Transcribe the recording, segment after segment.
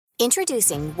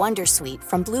Introducing Wondersuite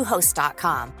from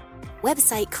Bluehost.com.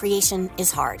 Website creation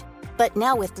is hard, but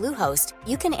now with Bluehost,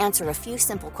 you can answer a few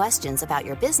simple questions about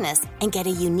your business and get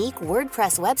a unique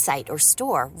WordPress website or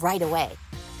store right away.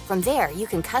 From there, you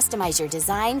can customize your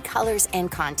design, colors,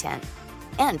 and content.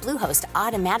 And Bluehost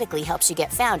automatically helps you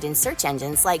get found in search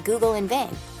engines like Google and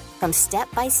Bing. From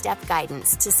step-by-step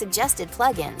guidance to suggested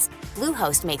plugins,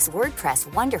 Bluehost makes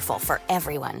WordPress wonderful for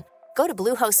everyone. Go to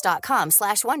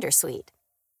bluehost.com/wondersuite.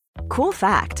 Cool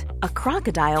fact, a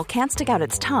crocodile can't stick out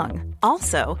its tongue.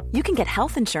 Also, you can get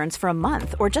health insurance for a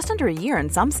month or just under a year in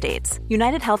some states.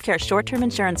 United Healthcare short-term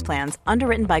insurance plans,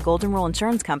 underwritten by Golden Rule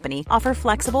Insurance Company, offer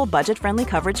flexible, budget-friendly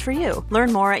coverage for you.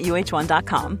 Learn more at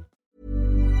uh1.com.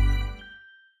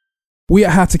 We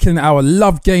at How to Kill an Hour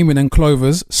love gaming and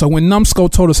clovers, so when Numskull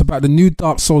told us about the new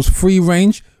Dark Souls 3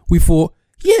 range, we thought,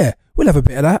 yeah, we'll have a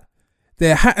bit of that.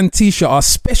 Their hat and t-shirt are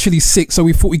especially sick, so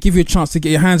we thought we'd give you a chance to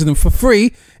get your hands on them for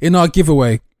free in our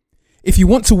giveaway. If you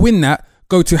want to win that,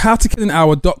 go to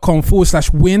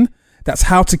howtokillanhour.com/win. That's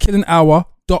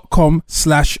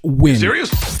howtokillanhour.com/win.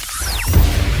 Serious?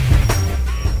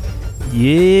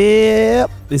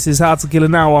 Yep. This is How to Kill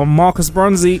an Hour. I'm Marcus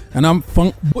Bronzy. And I'm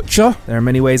Funk Butcher. There are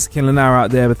many ways to kill an hour out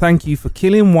there, but thank you for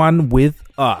killing one with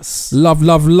us. Love,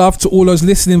 love, love to all those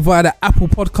listening via the Apple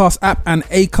Podcast app and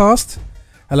Acast.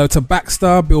 Hello to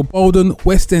Baxter, Bill Bolden,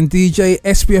 West End DJ,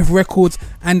 SPF Records,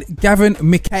 and Gavin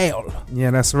Mikhail.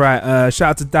 Yeah, that's right. Shout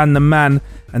out to Dan the Man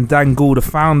and Dan Gould, the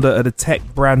founder of the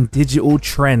tech brand Digital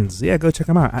Trends. Yeah, go check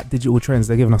them out at Digital Trends.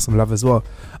 They're giving us some love as well.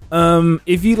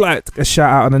 If you'd like a shout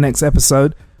out on the next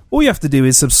episode, all you have to do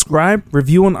is subscribe,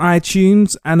 review on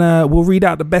iTunes, and we'll read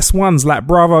out the best ones, like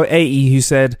Bravo80, who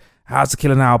said, How to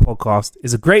Kill an Hour podcast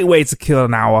is a great way to kill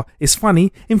an hour. It's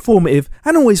funny, informative,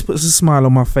 and always puts a smile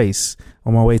on my face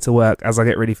on my way to work as I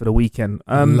get ready for the weekend.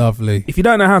 Lovely. If you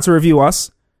don't know how to review us,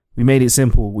 we made it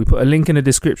simple. We put a link in the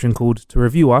description called To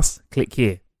Review Us. Click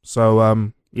here.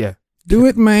 So, yeah. Do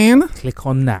it, man. Click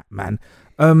on that, man.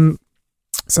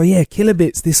 So, yeah, Killer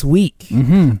Bits this week.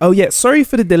 Mm-hmm. Oh, yeah, sorry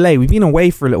for the delay. We've been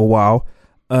away for a little while.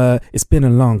 It's been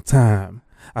a long time.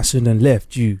 I shouldn't have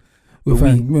left you. We've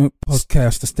had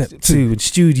podcast to step to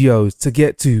studios to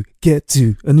get to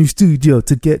a new studio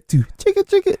to get to.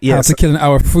 Chicka. Yeah, How to Kill an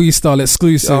Hour freestyle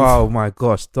exclusive. Oh my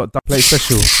gosh, that play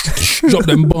special. Drop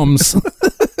them bombs.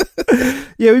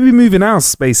 Yeah, we've been moving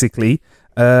house basically,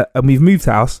 and we've moved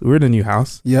house. We're in a new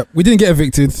house. Yep, we didn't get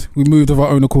evicted. We moved of our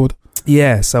own accord.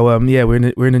 Yeah, so yeah,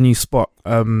 we're in a new spot.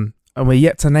 And we're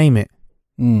yet to name it.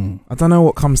 I don't know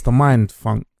what comes to mind,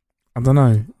 Funk. I don't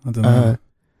know.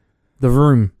 The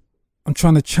room. I'm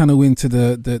trying to channel into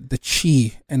the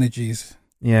chi energies.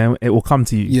 Yeah, it will come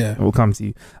to you. Yeah, it will come to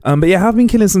you. But yeah, I've been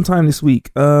killing some time this week.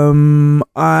 Your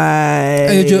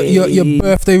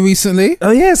birthday recently? Oh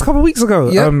yeah, it's a couple of weeks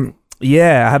ago. Yep.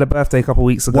 Yeah, I had a birthday a couple of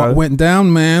weeks ago. What went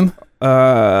down, man?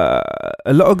 A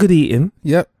lot of good eating.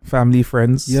 Yep. Family,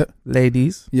 friends. Yep.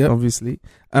 Ladies. Yep. Obviously.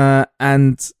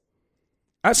 And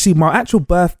actually, my actual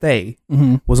birthday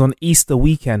was on Easter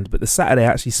weekend, but the Saturday I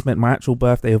actually spent my actual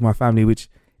birthday with my family, which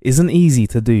isn't easy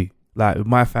to do, like with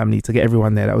my family, to get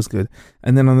everyone there. That was good.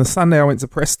 And then on the Sunday I went to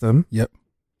Preston. Yep.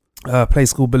 A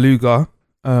place called Beluga.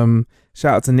 Shout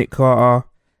out to Nick Carter,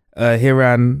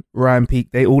 Hiran, Ryan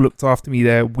Peake. They all looked after me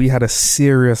there. We had a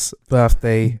serious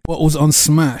birthday. Bottles on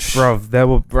smash, bruv. There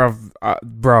were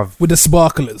bruv with the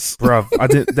sparklers, bruv.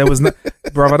 There was no,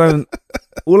 bruv. I don't.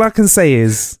 All I can say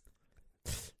is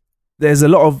there was a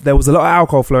lot of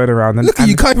alcohol flowing around. And, Look at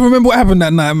you, can't even remember what happened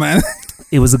that night, man.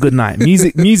 It was a good night.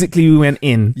 Musically, we went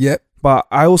in. Yep. But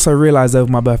I also realised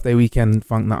over my birthday weekend,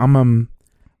 Funk, that I'm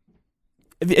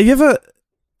have you ever?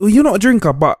 Well, you're not a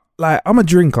drinker, but like I'm a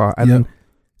drinker, and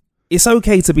it's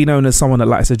okay to be known as someone that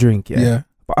likes a drink. Yeah.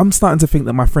 But I'm starting to think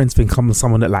that my friends think I'm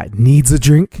someone that like needs a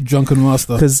drink. Drunken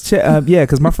master.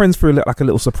 Because my friends threw like a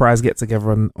little surprise get together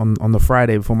on the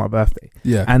Friday before my birthday.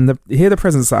 Yeah. And here are the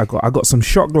presents that I got. I got some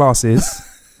shot glasses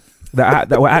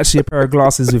that were actually a pair of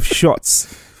glasses with shots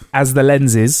as the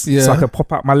lenses, so I could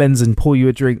pop out my lens and pour you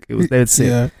a drink. They would sit.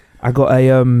 Yeah. I got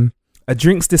a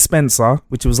drinks dispenser,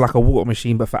 which was like a water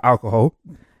machine but for alcohol,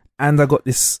 and I got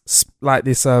this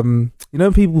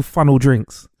people funnel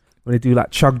drinks when they do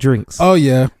like chug drinks. Oh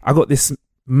yeah, I got this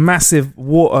massive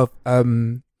water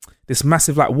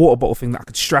like water bottle thing that I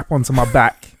could strap onto my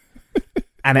back,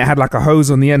 and it had like a hose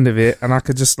on the end of it, and I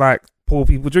could just like pour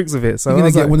people drinks of it. So you're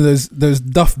gonna get one of those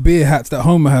Duff beer hats that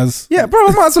Homer has. Yeah, bro,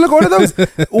 I might as well look at one of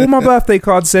those. All my birthday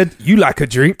cards said, "You like a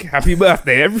drink? Happy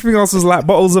birthday." Everything else was like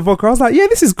bottles of vodka. I was like, "Yeah,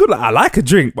 this is good. Like, I like a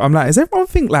drink," but I'm like, "Does everyone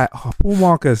think like, oh, Paul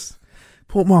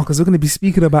Poor Marcus, we're going to be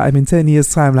speaking about him in 10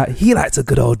 years' time. Like, he likes a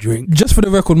good old drink. Just for the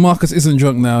record, Marcus isn't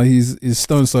drunk now. He's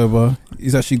stone sober.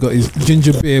 He's actually got his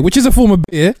ginger beer, which is a form of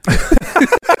beer.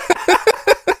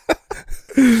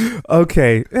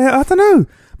 Okay. Yeah, I don't know.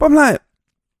 But I'm like,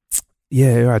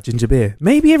 yeah, right, ginger beer.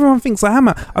 Maybe everyone thinks I am.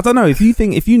 I don't know. If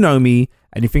you know me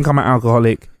and you think I'm an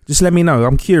alcoholic, just let me know.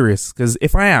 I'm curious, because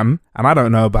if I am and I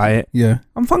don't know about it, Yeah.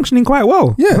 I'm functioning quite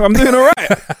well. Yeah. I'm doing all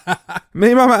right.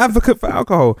 Maybe I'm an advocate for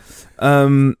alcohol.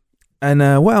 And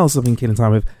what else have I been killing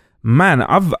time with? Man,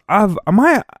 am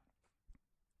I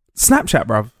Snapchat,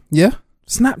 bruv? Yeah.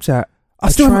 Snapchat. I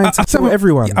still tell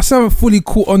everyone. I still haven't fully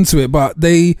caught onto it, but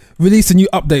they released a new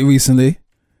update recently.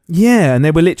 Yeah, and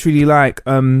they were literally like,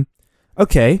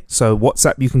 okay, so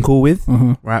WhatsApp you can call with,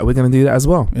 right? We're gonna do that as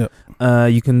well. Yep.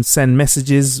 You can send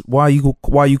messages while you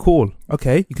call.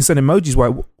 Okay, you can send emojis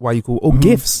while you call, or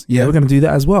GIFs. Yeah, we're gonna do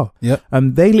that as well. Yep.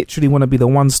 They literally want to be the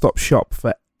one-stop shop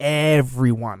for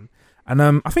everyone.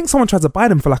 And I think someone tried to buy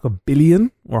them for like $1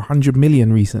 billion or 100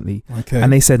 million recently. Okay.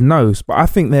 And they said no. But I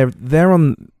think they're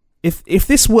on. If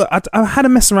this were, I had a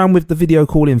mess around with the video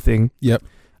calling thing. Yep.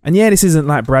 And yeah, this isn't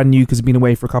like brand new because it's been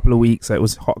away for a couple of weeks. So it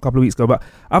was hot a couple of weeks ago. But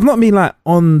I've not been like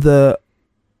on the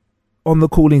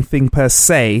calling thing per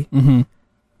se. Mm-hmm.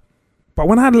 But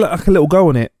when I had like a little go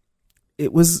on it,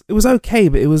 it was okay,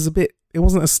 but it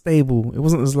wasn't as stable. It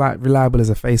wasn't as like reliable as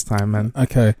a FaceTime, man.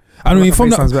 Okay. I mean, from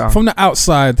the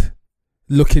outside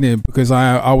looking in, because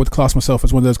I would class myself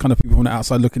as one of those kind of people from the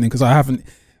outside looking in, because I haven't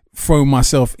thrown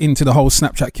myself into the whole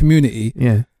Snapchat community.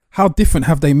 Yeah. How different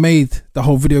have they made the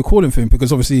whole video calling thing?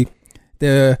 Because obviously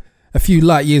they're a few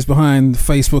light years behind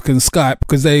Facebook and Skype,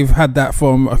 because they've had that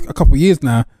from a couple of years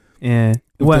now. Yeah.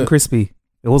 It wasn't crispy.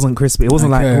 It wasn't crispy. It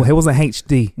wasn't it wasn't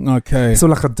HD. Okay. It's all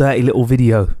like a dirty little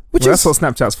video. That's what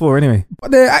Snapchat's for anyway.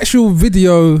 But their actual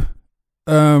video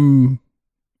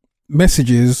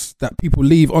messages that people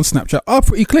leave on Snapchat are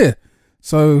pretty clear.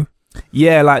 So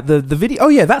yeah, like the video. Oh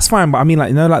yeah, that's fine. But I mean, like,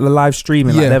 you know, like the live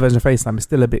streaming, like their version of FaceTime is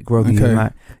still a bit groggy. Okay. And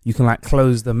like you can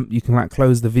close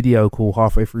the video call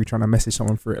halfway through trying to message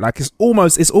someone through it. Like it's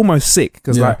almost sick,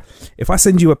 because like if I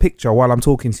send you a picture while I'm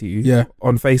talking to you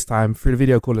on FaceTime through the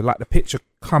video call, like the picture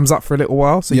comes up for a little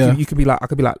while, so you could be like, I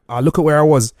could be like, look at where I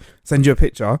was. Send you a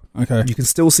picture. Okay. You can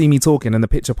still see me talking, and the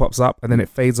picture pops up, and then it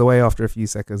fades away after a few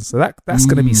seconds. So that's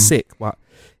gonna be sick, but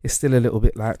it's still a little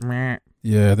bit like meh.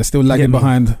 Yeah, they're still lagging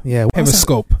behind. Yeah,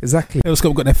 Periscope. Exactly.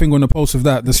 Periscope got their finger on the pulse of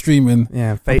that, the streaming.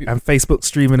 Yeah, and Facebook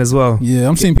streaming as well. Yeah,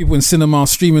 I'm seeing people in cinema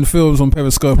streaming films on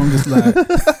Periscope. I'm just like,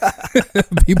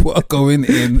 people are going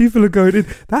in. People are going in.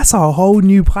 That's a whole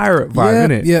new pirate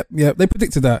vibe, isn't it? Yeah. They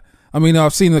predicted that. I mean,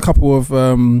 I've seen a couple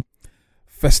of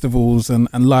festivals and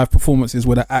live performances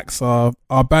where the acts are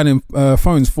banning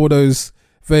phones for those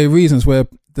very reasons, where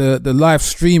the live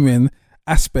streaming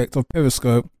aspect of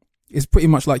Periscope is pretty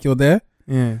much like you're there.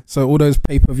 Yeah. So all those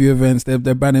pay-per-view events, they're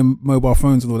banning mobile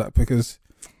phones and all that, because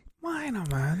why not,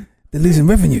 man? They're losing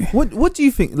revenue. What do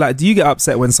you think? Like, do you get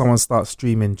upset when someone starts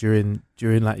streaming during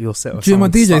like your set, or during my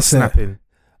DJ set? Snapping?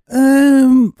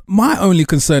 My only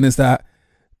concern is that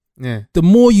the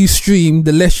more you stream,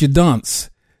 the less you dance.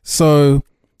 So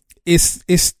it's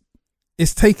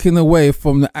taken away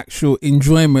from the actual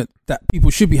enjoyment that people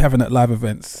should be having at live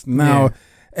events. Now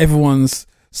everyone's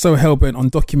so hell-bent on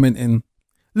documenting.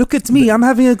 Look at me, I'm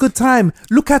having a good time.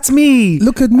 Look at me.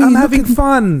 I'm having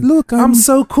fun. Look, I'm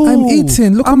so cool. I'm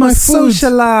eating. Look at my food.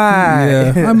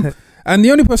 Socialite. Yeah, and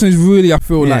the only person who's really, I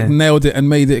feel like, nailed it and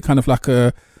made it kind of like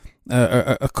a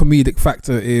comedic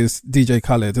factor is DJ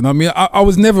Khaled. And I mean, I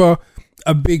was never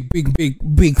a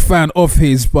big fan of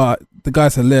his, but the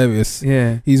guy's hilarious.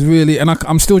 Yeah, he's really, and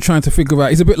I'm still trying to figure out.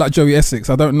 He's a bit like Joey Essex.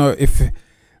 I don't know if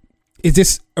is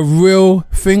this a real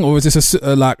thing, or is this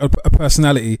a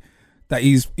personality that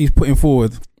he's putting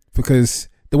forward, because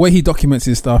the way he documents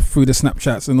his stuff through the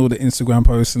Snapchats and all the Instagram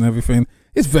posts and everything,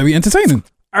 it's very entertaining.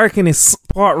 I reckon it's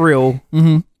part real,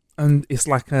 and it's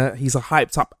like he's a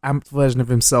hyped up, amped version of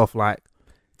himself. Like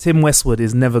Tim Westwood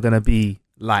is never gonna be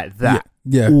like that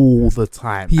all the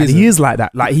time. He is like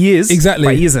that. Like he is exactly,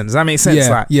 but he isn't. Does that make sense?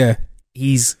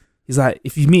 He's like,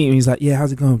 if you meet him, he's like, yeah,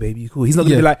 how's it going, baby? You cool? He's not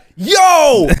gonna be like,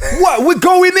 yo, what? We're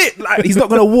going in. Like, he's not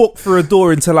gonna walk through a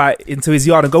door into his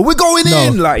yard and go, we're going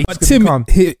in. Like, but Tim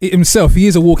himself, he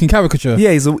is a walking caricature.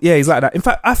 Yeah, he's like that. In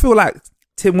fact, I feel like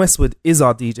Tim Westwood is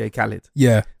our DJ Khaled.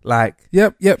 Yeah, like,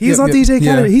 he's our DJ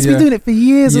Khaled. He's been doing it for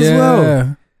years as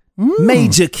well.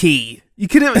 Major key. You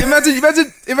can imagine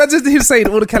him saying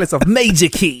all the Khaled stuff. Major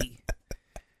key.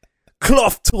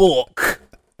 Cloth talk.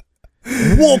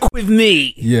 Walk with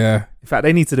me. Yeah. fact,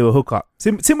 they need to do a hookup.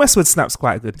 Tim Westwood Snap's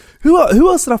quite good. Who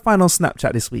else did I find on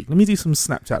Snapchat this week? Let me do some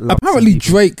Snapchat. Apparently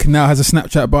Drake now has a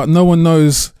Snapchat, but no one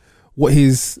knows what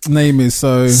his name is.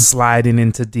 So sliding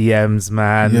into DMs,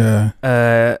 man.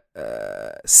 Yeah.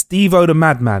 Steve-O the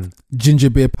Madman. Ginger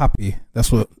Beer Pappy.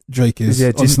 That's what Drake is.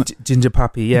 Yeah, Ginger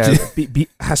Pappy. Yeah.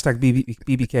 Hashtag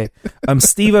BBK.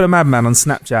 Steve-O the Madman on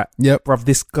Snapchat. Yep. Bruv,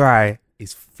 this guy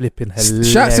is flipping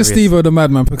hilarious. Shouts to Steve-O the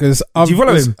Madman because Did you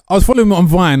follow him? I was following him on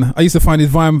Vine. I used to find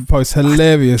his Vine posts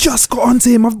hilarious. Just got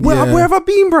onto him. Where have I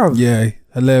been, bro? Yeah,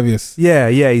 hilarious. Yeah,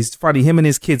 he's funny. Him and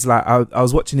his kids, like, I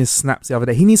was watching his snaps the other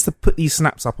day. He needs to put these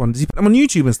snaps up on. Does he put them on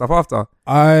YouTube and stuff after?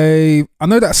 I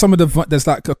know that some of there's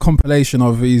like a compilation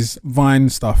of his Vine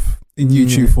stuff in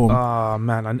YouTube form. Oh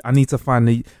man, I need to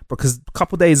find because a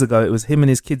couple of days ago it was him and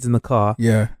his kids in the car.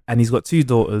 Yeah, and he's got 2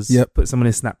 daughters. Yep. Put some on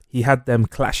his snap. He had them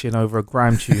clashing over a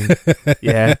grime tune.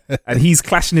 Yeah, and he's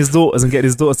clashing his daughters and getting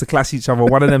his daughters to clash each other.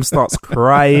 One of them starts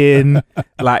crying,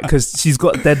 like, because she's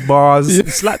got dead bars. Yeah.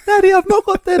 She's like, "Daddy, I've not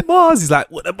got dead bars." He's like,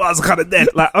 "Well, the bars are kind of dead."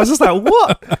 Like, I was just like,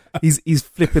 "What?" He's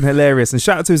flipping hilarious. And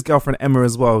shout out to his girlfriend Emma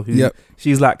as well. Who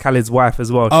she's like Khaled's wife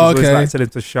as well. She's always like telling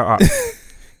him to shut up.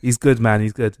 He's good, man.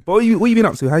 He's good. But what you been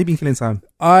up to? How you been killing time?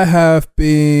 I have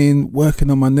been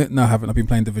working on my net. No, I haven't. I've been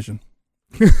playing Division.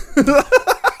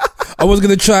 I was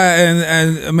going to try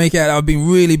and make it out. I've been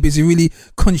really busy, really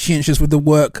conscientious with the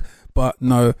work. But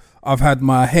no, I've had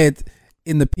my head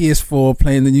in the PS4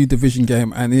 playing the new Division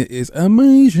game, and it is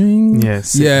amazing.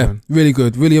 Yes. Yeah, man. really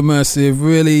good. Really immersive.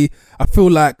 Really, I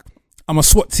feel like I'm a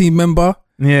SWAT team member.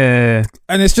 Yeah.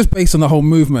 And it's just based on the whole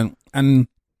movement. And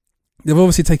they've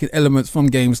obviously taken elements from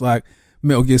games like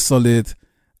Metal Gear Solid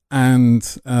and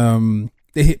The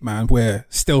Hitman, where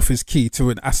stealth is key to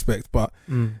an aspect, but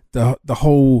the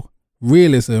whole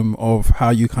realism of how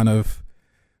you kind of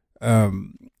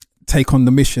take on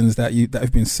the missions that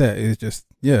have been set is just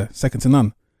second to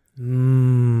none.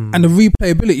 And the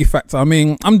replayability factor. I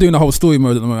mean, I'm doing the whole story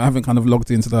mode at the moment. I haven't kind of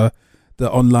logged into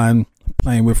the online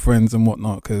playing with friends and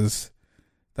whatnot, because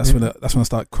that's when I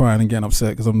start crying and getting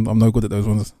upset because I'm no good at those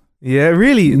ones. Yeah,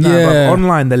 really? No, Yeah. But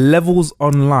online, the levels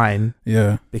online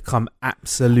Yeah, become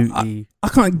absolutely I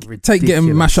can't ridiculous. take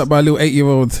getting mashed up by a little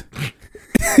 8-year-old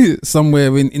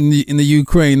somewhere in the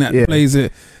Ukraine that plays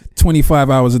it 25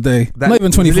 hours a day. Not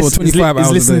even 24, 25 hours a day.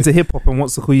 He's listening to hip hop and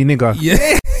wants to call you nigger.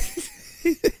 Yeah.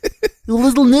 You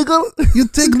little nigger. You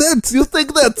take that. You take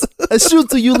that. I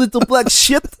shoot you little black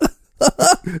shit.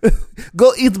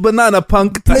 Go eat banana,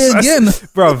 punk. Play again.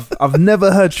 Bruv, I've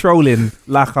never heard trolling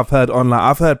like I've heard online.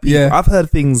 I've heard people, I've heard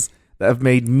things that have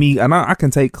made me, and I can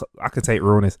take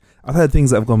rawness. I've heard things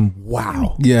that have gone,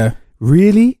 wow. Yeah.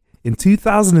 Really? In They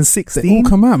 2016? all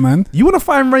come out, man. You want to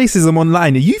find racism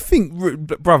online? You think,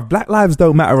 bruv, black lives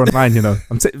don't matter online, you know?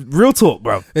 Real talk,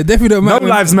 bruv. It definitely don't matter. No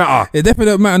lives matter. It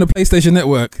definitely don't matter on the PlayStation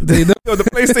Network. They don't. On the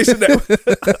PlayStation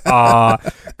Network. Are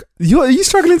you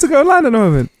struggling to go online at the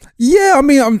moment? Yeah, I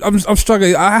mean, I'm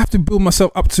struggling. I have to build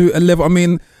myself up to a level. I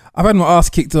mean, I've had my ass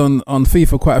kicked on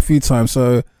FIFA quite a few times,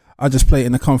 so I just play it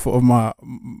in the comfort of my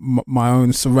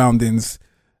own surroundings,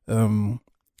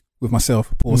 with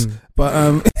myself. Pause.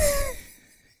 But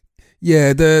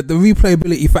yeah, the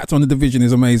replayability factor on the Division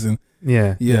is amazing.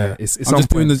 Yeah. It's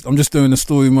I'm just doing the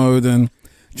story mode and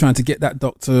trying to get that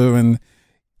doctor and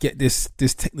get this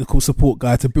technical support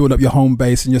guy to build up your home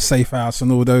base and your safe house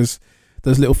and all those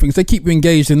little things. They keep you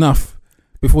engaged enough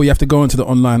before you have to go into the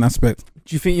online aspect.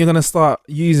 Do you think you're going to start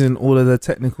using all of the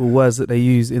technical words that they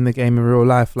use in the game in real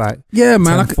life? Like, yeah,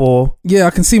 man. I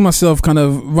can see myself kind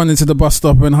of running to the bus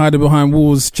stop and hiding behind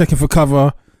walls, checking for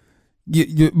cover.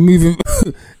 You're moving,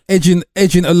 edging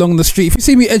along the street. If you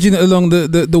see me edging along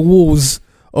the walls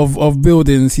of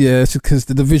buildings, yeah, it's because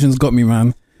the Division's got me,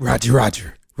 man. Roger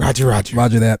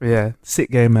that. Yeah, sick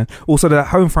game, man. Also, the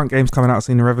Homefront game's coming out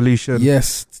soon, the Revolution.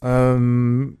 Yes.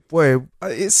 Boy,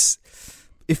 it's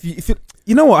if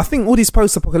you know what, I think all these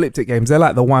post-apocalyptic games, they're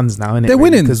like the ones now, innit? They're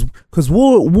winning because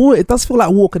war. It does feel like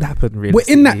war could happen. Really, we're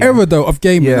in that era though of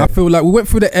gaming. Yeah. I feel like we went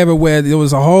through the era where there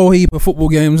was a whole heap of football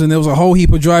games and there was a whole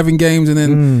heap of driving games, and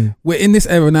then we're in this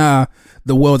era now.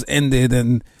 The world's ended,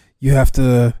 and you have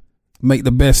to make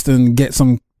the best and get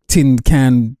some tin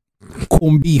can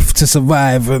corned beef to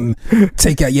survive and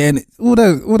take out all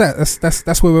that.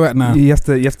 That's where we're at now. You have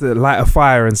to light a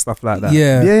fire and stuff like that.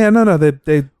 Yeah. No.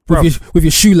 They with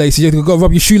your shoelaces, you've got to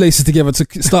rub your shoelaces together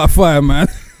to start a fire, man.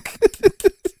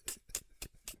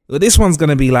 Well, this one's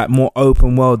going to be like more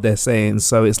open world, they're saying.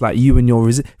 So it's like you and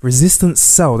your resistance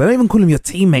cell. They don't even call them your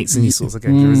teammates in these sorts of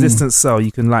games. Your resistance cell.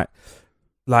 You can like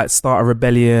start a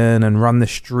rebellion and run the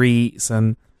streets,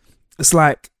 and it's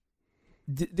like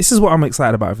this is what I'm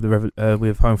excited about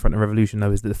with Homefront and Revolution,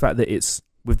 though, is the fact that it's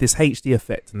with this HD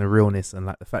effect and the realness and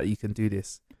like the fact that you can do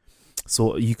this,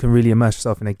 so you can really immerse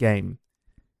yourself in a game,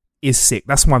 is sick.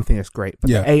 That's one thing that's great.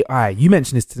 But the AI, you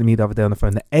mentioned this to me the other day on the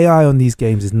phone. The AI on these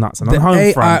games is nuts. And the on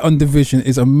AI Homefront on Division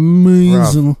is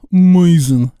amazing,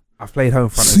 amazing. I've played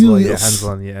Homefront as well, hands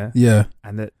on, yeah.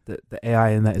 And the AI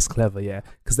in that is clever,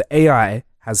 because the AI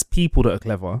has people that are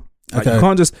clever. Like Okay. you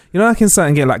can't just, like in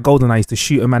certain game like GoldenEye, used to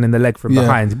shoot a man in the leg from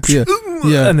behind,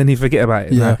 and then you forget about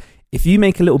it. Yeah. Like, if you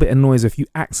make a little bit of noise, if you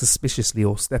act suspiciously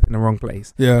or step in the wrong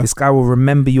place, Yeah. this guy will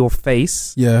remember your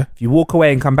face. Yeah. If you walk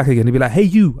away and come back again, he'll be like, "Hey,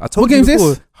 you! I told What you game's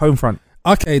before." this? Homefront.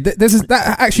 Okay,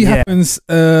 that actually happens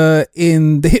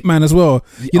in the Hitman as well.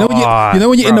 You know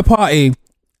when you're in the party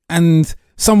and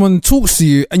someone talks to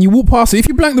you and you walk past it. If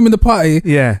you blank them in the party,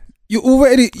 you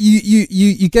already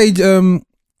you gauge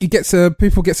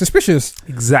people get suspicious.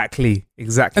 Exactly.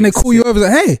 And they call you over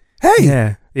like,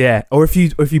 hey. Yeah. Or if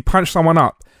you punch someone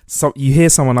up, so you hear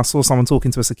someone. I saw someone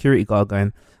talking to a security guard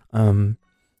going,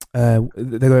 they're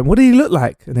going, "What did he look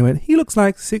like?" And they went, "He looks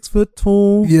like 6 foot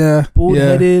tall, bald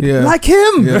headed, like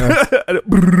him." Yeah.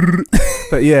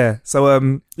 But so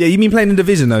you've been playing in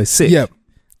Division though, sick,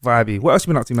 vibey. What else you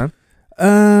been up to, man?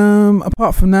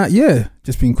 Apart from that,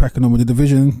 just been cracking on with the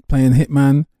Division, playing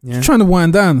Hitman, just trying to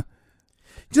wind down.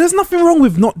 There's nothing wrong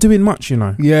with not doing much,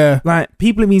 Yeah, like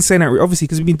people have been saying that obviously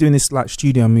because we've been doing this like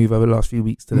studio move over the last few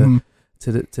weeks to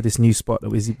this new spot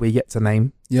that we're yet to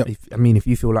name. Yep. If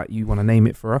you feel like you want to name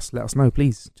it for us, let us know,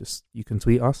 please. Just you can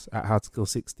tweet us at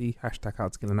HowToKill60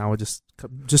 #HowToKillAnHour.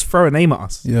 Just throw a name at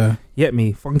us. Yeah, Get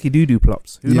me funky doo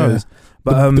plops. Who knows?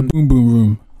 But the boom boom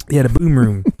room. Yeah, the boom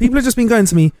room. People have just been going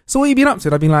to me. So what have you been up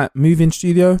to? I've been like moving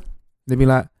studio. They'd be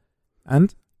like,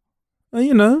 and I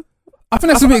think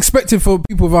that's to be expected for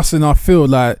people of us in our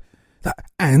field,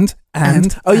 and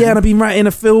and I've been writing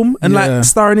a film and like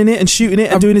starring in it and shooting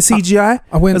it and doing the CGI.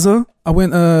 I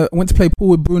went to play pool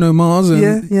with Bruno Mars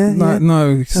and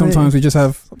no, sometimes we just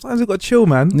have. Sometimes we've got to chill,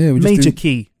 man. Yeah, we just major do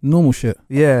key. Normal shit.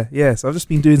 Yeah. So I've just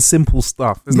been doing simple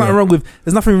stuff. There's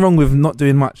nothing wrong with not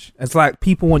doing much. It's like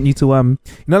people want you to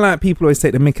like people always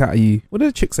take the mick out of you. What did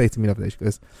a chick say to me the other day? She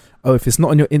goes, "Oh, if it's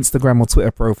not on your Instagram or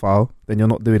Twitter profile, then you're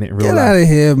not doing it in real life." Get out of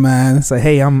here, man. So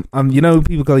hey, I'm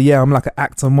people go, I'm like an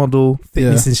actor, model,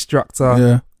 fitness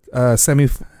instructor,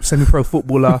 semi-pro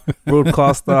footballer,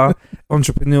 broadcaster,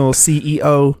 entrepreneur,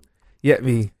 CEO. Get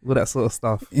me, all that sort of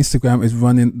stuff. Instagram is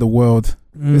running the world.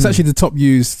 It's actually the top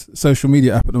used social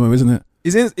media app at the moment, isn't it?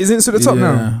 Is Insta the top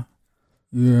now?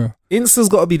 Yeah. Insta's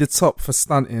got to be the top for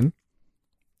stunting.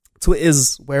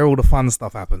 Twitter's where all the fun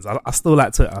stuff happens. I still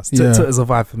like Twitter. Twitter's a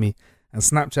vibe for me. And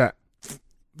Snapchat,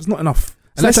 there's not enough.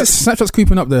 Snapchat's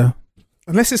creeping up there.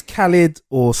 Unless it's Khaled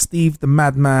or Steve the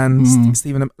Madman,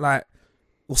 Stephen,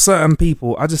 or certain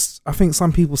people. I think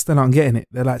some people still aren't getting it.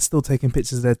 They're like still taking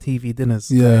pictures of their TV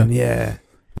dinners. Yeah.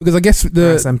 Because I guess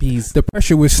the SMPs.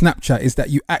 pressure with Snapchat is that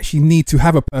you actually need to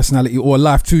have a personality or a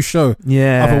life to show.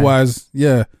 Yeah. Otherwise,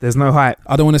 there's no hype.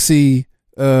 I don't want to see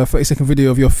a 30-second video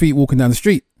of your feet walking down the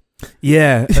street.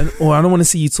 Yeah. Or I don't want to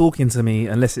see you talking to me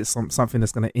unless it's something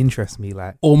that's going to interest me.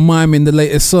 Like, or miming the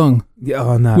latest song. Yeah.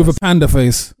 Oh, no. With a panda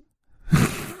face.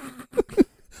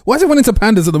 Why is everyone into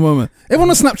pandas at the moment? Everyone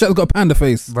on Snapchat's got a panda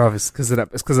face. Bro, it's because of that.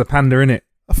 It's because of panda, innit?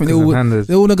 I think they all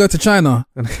want to go to China.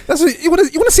 That's what you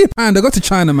want to see a panda. Go to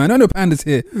China, man. I know pandas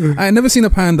here. I ain't never seen a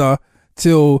panda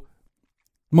till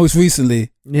most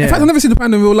recently. Yeah. In fact, I've never seen a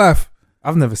panda in real life.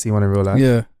 I've never seen one in real life.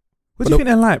 Yeah. What do you think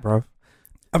they're like, bro?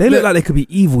 They look like they could be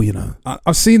evil,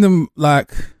 I've seen them like.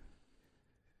 Do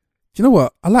you know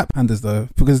what? I like pandas though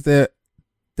because they're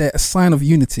a sign of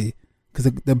unity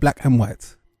because they're black and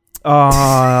white.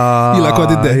 Oh, you like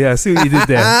what I did there? Yeah, I see what you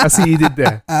did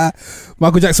there.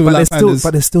 Michael Jackson would like pandas.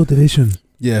 But there's still division.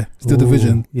 Yeah, still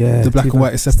division. Yeah, the black and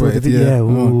white is separated. Yeah.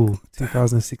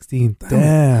 2016.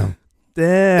 Damn.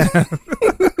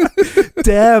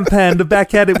 Damn, panda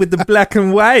back at it with the black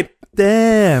and white.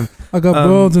 Damn. I got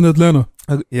bones in Atlanta.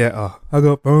 I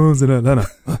got bones in Atlanta.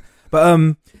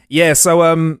 But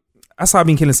so that's how I've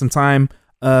been killing some time.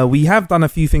 We have done a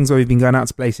few things where we've been going out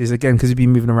to places again because we've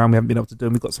been moving around. We haven't been able to do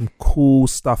them. We've got some cool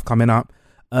stuff coming up.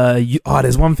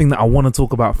 There's one thing that I want to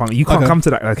talk about. Funky, you can't come to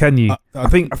that, can you? I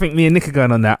think me and Nick are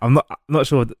going on that. I'm not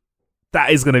sure.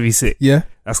 That is going to be sick. Yeah,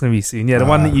 that's going to be soon. Yeah, the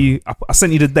one that I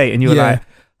sent you the date and you were like,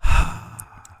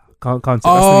 can't.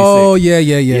 Oh yeah.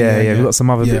 We've got some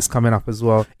other bits coming up as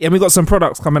well. Yeah, we've got some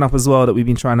products coming up as well that we've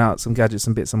been trying out, some gadgets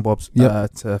and bits and bobs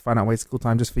to find out ways to kill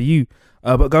time just for you.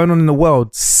 But going on in the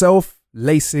world,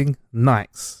 self-lacing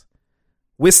Nikes.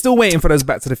 We're still waiting for those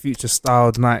Back to the Future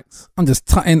styled Nikes. I'm just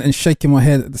tutting and shaking my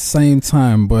head at the same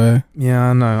time, boy.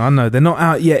 Yeah, I know. They're not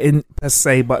out yet in per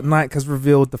se, but Nike has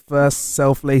revealed the first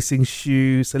self-lacing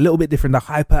shoe. It's a little bit different. The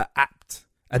Hyper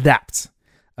Adapt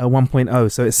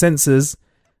 1.0. So it senses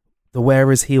the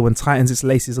wearer's heel and tightens its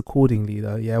laces accordingly,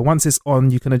 though. Yeah, once it's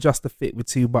on, you can adjust the fit with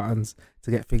 2 buttons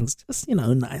to get things just,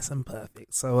 nice and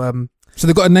perfect. So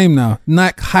they've got a name now.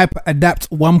 Nike Hyper Adapt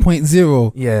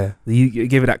 1.0. Yeah, you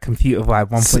give it that computer vibe,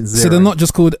 1.0. So they're not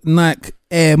just called Nike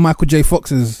Air Michael J.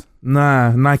 Foxes.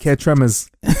 Nah, Nike Air Tremors.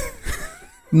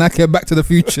 Nike Air Back to the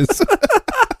Futures.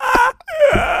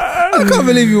 I can't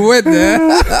believe you went there.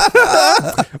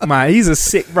 Man, he's a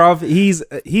sick bruv.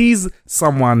 He's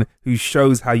someone who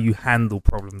shows how you handle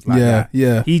problems like that.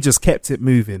 Yeah. He just kept it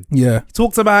moving. Yeah. He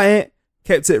talked about it,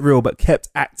 kept it real, but kept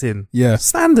acting. Yeah.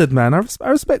 Standard, man. I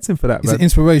respect him for that, He's man. an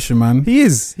inspiration, man. He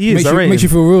is. Makes you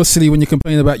feel real silly when you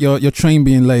complain about your train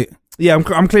being late. Yeah, I'm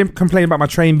complaining about my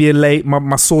train being late,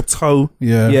 my sore toe.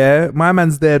 Yeah. Yeah. My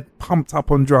man's there pumped up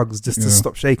on drugs just to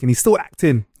stop shaking. He's still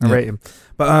acting. I rate him.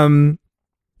 But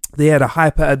the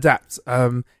Hyper Adapt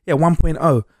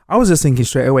 1.0. I was just thinking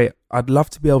straight away, I'd love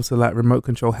to be able to like remote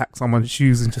control hack someone's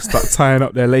shoes and just start tying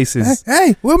up their laces.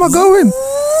 Hey, where am I going?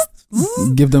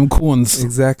 Give them corns.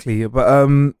 Exactly. But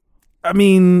I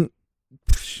mean,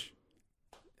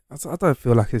 I don't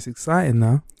feel like it's exciting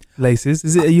now. Laces.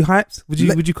 Are you hyped?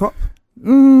 Would you cop?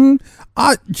 Do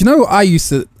you know what I used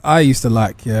to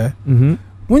like, yeah? Mm-hmm.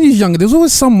 When you was younger, there was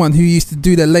always someone who used to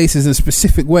do their laces in a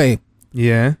specific way.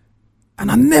 Yeah. And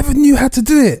I never knew how to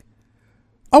do it.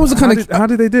 I was the kind of... How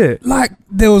did they do it? Like,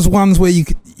 there was ones where you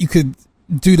could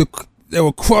do they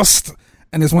were crossed,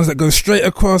 and there's ones that go straight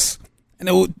across, and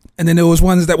then there was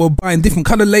ones that were buying different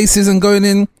colour laces and going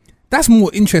in. That's more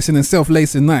interesting than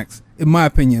self-lacing Nikes, in my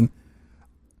opinion.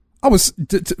 I was,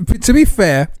 to be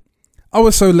fair, I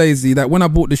was so lazy that when I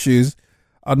bought the shoes,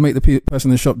 I'd make the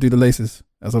person in the shop do the laces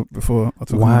before I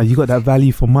took them out. You got that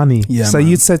value for money. Yeah, so man.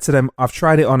 you'd said to them, I've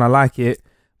tried it on, I like it,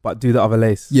 but do the other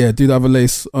lace. Yeah, do the other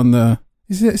lace on the...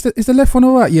 Is the left one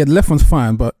alright? Yeah, the left one's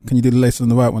fine, but can you do the lace on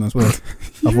the right one as well?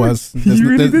 Otherwise,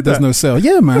 there's no sale.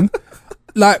 Yeah, man.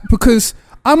 Like, because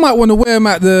I might want to wear them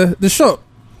at the shop.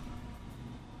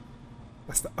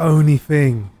 That's the only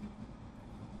thing.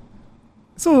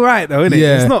 It's all right though, isn't it?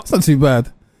 Yeah, it's not too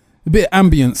bad. A bit of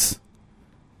ambience.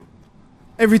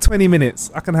 Every 20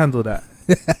 minutes, I can handle that.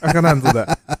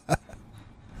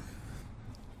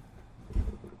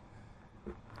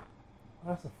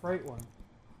 That's a freight one.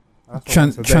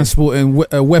 Transporting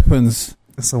weapons.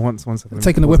 So once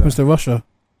taking the weapons to Russia.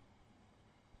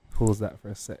 Pause that for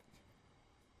a sec.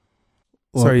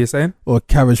 Sorry, you're saying? Or a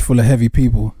carriage full of heavy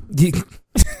people.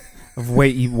 Of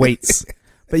weights.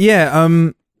 But yeah,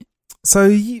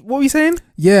 so what were you saying?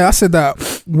 Yeah, I said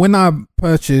that when I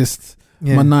purchased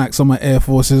my Nikes or my Air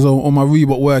Forces or my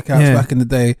Reebok workouts back in the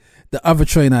day, the other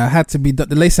trainer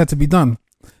the lace had to be done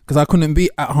because I couldn't be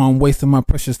at home wasting my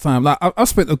precious time. Like I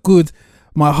spent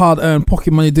my hard-earned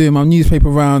pocket money doing my newspaper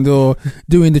round or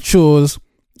doing the chores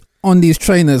on these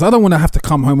trainers. I don't want to have to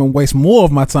come home and waste more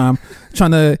of my time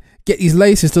trying to get these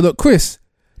laces to look crisp,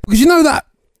 because you know that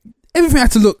everything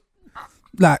had to look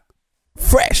like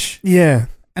fresh. Yeah,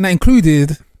 and that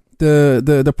included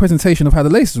the presentation of how the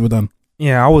laces were done.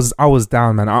 Yeah, I was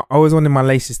down, man. I always wanted my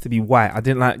laces to be white. I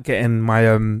didn't like getting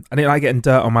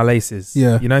dirt on my laces.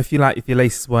 Yeah, you know, if your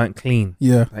laces weren't clean.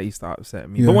 Yeah, that used to upset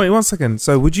me. Yeah. But wait 1 second.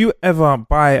 So, would you ever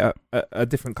buy a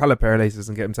different color pair of laces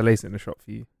and get them to lace it in the shop for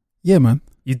you? Yeah, man.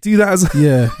 You do that as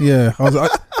yeah. I was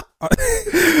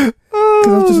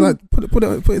because I was just like put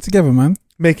it together, man.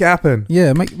 Make it happen.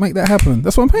 Yeah, make that happen.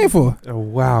 That's what I'm paying for. Oh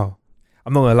wow,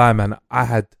 I'm not gonna lie, man. I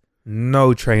had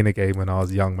no trainer game when I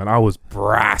was young, man. I was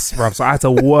brass, bruv. So I had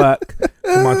to work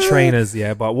for my trainers,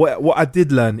 but what I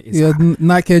did learn is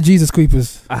Nike Air Jesus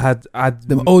Creepers. I had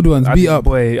them old ones beat up.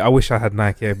 Boy, I wish I had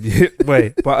Nike Air.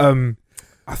 Wait, but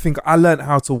I think I learned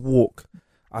how to walk.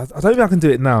 I don't think I can do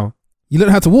it now. You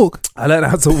learned how to walk? I learned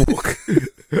how to walk.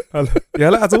 I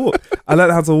learned how to walk. I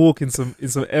learned how to walk in some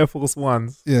Air Force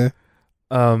Ones. Yeah.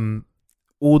 I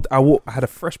had a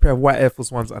fresh pair of white Air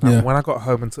Force Ones, and when I got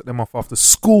home and took them off after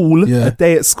school, a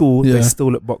day at school, they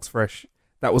still look box fresh.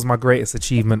 That was my greatest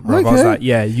achievement, bro. Okay. I was like,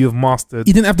 you have mastered.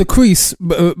 You didn't have the crease,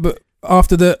 but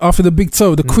after the big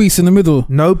toe, the crease in the middle.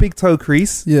 No big toe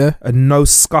crease. Yeah. And no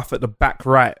scuff at the back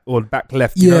right or back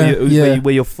left. You know,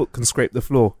 where your foot can scrape the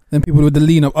floor. Then people with the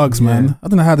lean up Uggs, man. I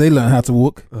don't know how they learn how to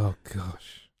walk. Oh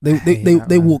gosh.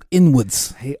 They walk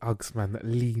inwards. I hate Uggs, man. That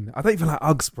lean. I don't even like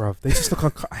Uggs, bruv. They just look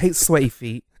like... I hate sweaty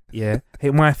feet. Yeah.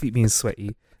 Hate my feet being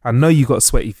sweaty. I know you got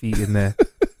sweaty feet in there.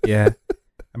 Yeah.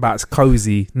 About it's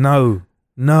cozy. No.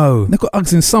 No. They've got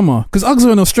Uggs in summer because Uggs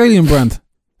are an Australian brand.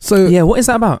 So Yeah, what is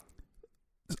that about?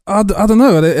 I don't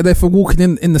know. Are they for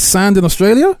walking in the sand in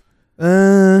Australia?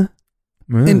 In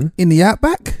the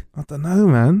outback? I don't know,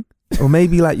 man. Or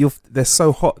maybe like they're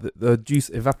so hot that the juice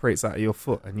evaporates out of your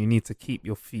foot, and you need to keep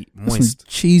your feet There's moist. some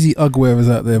cheesy Ugg wearers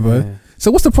out there, bro. Yeah. So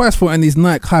what's the price point on these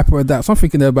Nike Hyper Adapts? I'm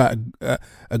thinking they're about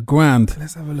a grand.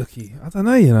 Let's have a looky. I don't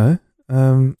know, you know.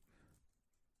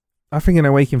 I think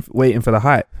they're waiting for the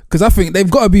hype. Because I think they've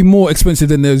got to be more expensive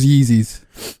than those Yeezys.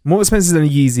 More expensive than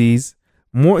Yeezys.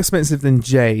 More expensive than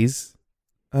J's.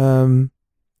 Let's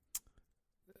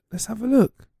have a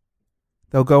look.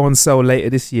 They'll go on sale later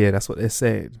this year. That's what they're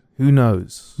saying. Who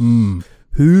knows? Who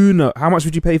knows? How much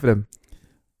would you pay for them?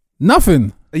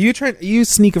 Nothing. Are you a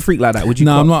sneaker freak like that? Would you?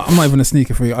 No, I'm not even a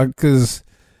sneaker freak because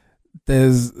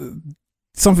there's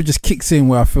something just kicks in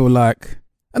where I feel like,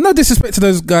 and no disrespect to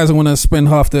those guys that want to spend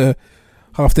half their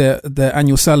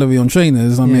annual salary on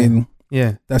trainers. I mean,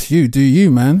 yeah, that's you. Do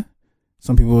you, man?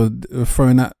 Some people are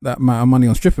throwing that amount of money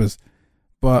on strippers.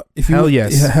 But if you hell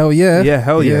yes, hell yeah,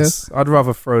 yes. I'd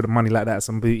rather throw the money like that at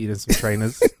some booty than some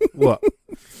trainers. What?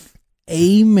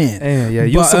 Amen. Yeah.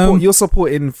 You're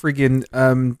supporting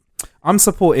friggin'. I'm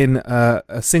supporting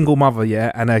a single mother,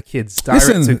 and her kids direct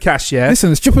to cash,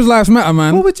 Listen, strippers' lives matter,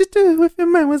 man. What would you do if your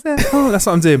man was there? Oh, that's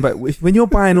what I'm doing. But when you're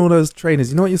buying all those trainers,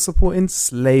 you know what you're supporting?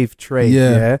 Slave trade.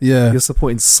 Yeah. You're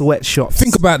supporting sweatshops.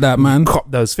 Think about that, man.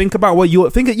 Cop those. Think about what you're.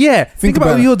 Think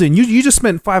about what you're doing. You just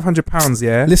spent £500.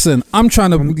 Yeah. Listen, I'm trying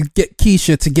to get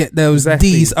Keisha to get those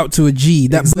D's up to a G.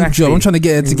 That boob job. I'm trying to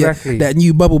get her to get that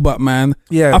new bubble butt, man.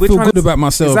 Yeah. I feel good about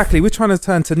myself. Exactly. We're trying to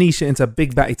turn Tanisha into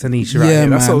Big Batty Tanisha. Right? Yeah,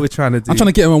 That's man. what we're trying to do. I'm trying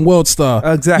to get him on World Star.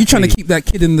 Exactly. You're trying to keep that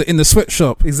kid in the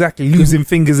sweatshop. Exactly. Losing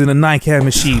fingers in a Nike Air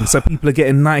machine, so people are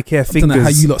getting Nike Air fingers. I don't know how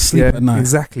you lot sleep at night.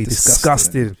 Exactly.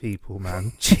 Disgusting people,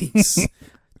 man. Jeez.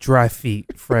 Dry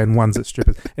feet, friend ones at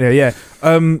strippers. Yeah.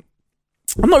 I'm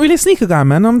not really a sneaker guy,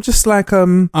 man. I'm just like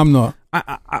I'm not.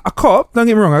 I cop. Don't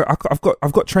get me wrong.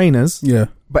 I've got trainers. Yeah.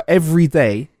 But every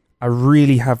day, I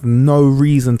really have no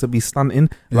reason to be stunting.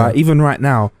 Yeah. Like even right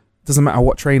now. Doesn't matter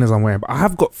what trainers I'm wearing, but I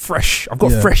have got fresh. I've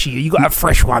got freshy. You got to have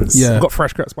fresh ones. Yeah. I've got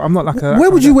fresh crepes, but I'm not like a...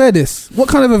 Where would you wear this? What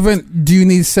kind of event do you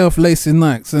need self-lacing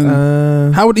Nikes?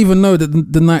 And how would you even know that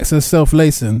the Nikes are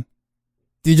self-lacing?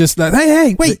 Do you just like,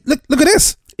 hey, wait, look at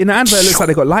this? In the advert, it looks like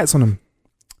they got lights on them.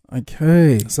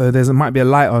 Okay. So there might be a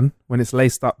light on. When it's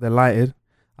laced up, they're lighted.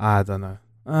 I don't know.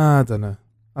 I don't know.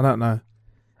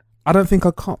 I don't think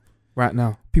I'd cop right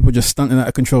now. People just stunting out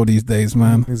of control these days,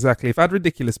 man. Exactly. If I had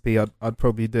Ridiculous P, I'd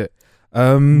probably do it.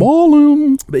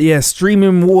 Ballin'. But yeah,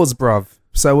 streaming wars, bruv.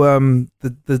 So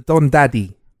the Don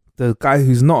Daddy, the guy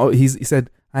who's not, he said,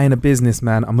 I ain't a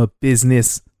businessman, I'm a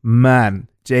businessman.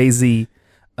 Jay-Z.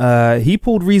 He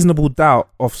pulled Reasonable Doubt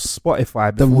off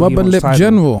Spotify. The Rubber Lip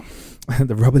General.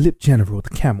 The Rubber Lip General, the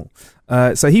camel.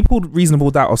 So he pulled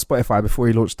Reasonable Doubt off Spotify before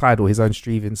he launched Tidal, his own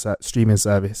streaming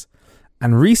service.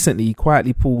 And recently, he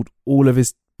quietly pulled all of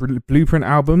his Blueprint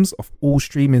albums off all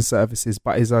streaming services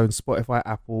but his own Spotify,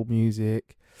 Apple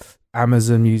Music,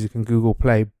 Amazon Music and Google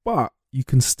Play. But you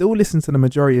can still listen to the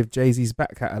majority of Jay-Z's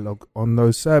back catalogue on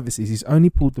those services. He's only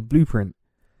pulled the Blueprint.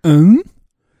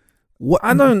 What?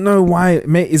 I don't know why.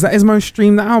 Mate, is that his most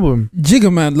streamed album?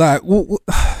 Jigga, man, like, what?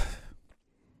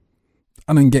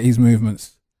 I don't get his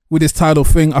movements. With this Tidal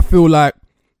thing, I feel like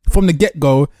from the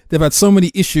get-go, they've had so many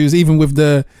issues, even with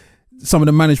some of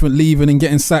the management leaving and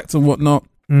getting sacked and whatnot.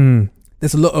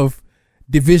 There's a lot of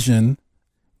division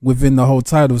within the whole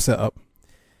Tidal setup.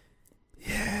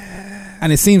 Yeah.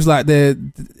 And it seems like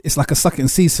it's like a suck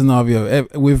and see scenario.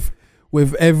 With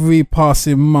every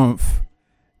passing month,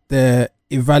 they're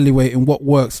evaluating what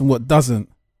works and what doesn't.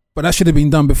 But that should have been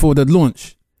done before the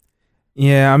launch.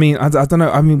 Yeah, I mean, I don't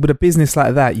know. I mean, with a business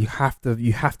like that, you have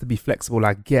to be flexible,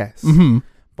 I guess. Mm-hmm.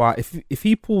 But if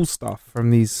he pulls stuff from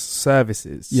these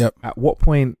services, yep, at what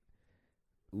point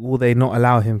will they not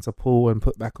allow him to pull and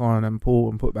put back on and pull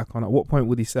and put back on? At what point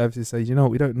will these services say, you know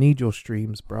what, we don't need your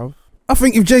streams, bruv? I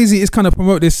think if Jay-Z is kind of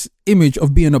promote this image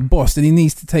of being a boss, then he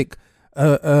needs to take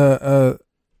a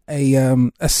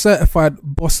certified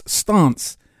boss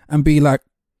stance and be like,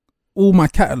 all my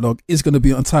catalog is going to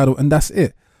be on Tidal and that's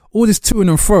it. All this toing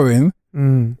and throwing,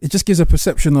 it just gives a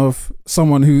perception of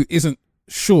someone who isn't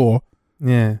sure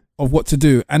of what to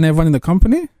do, and they're running the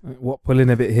company. What, pulling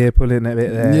a bit here, pulling a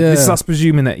bit there. Yeah. This is us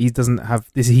presuming that he doesn't have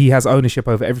this. He has ownership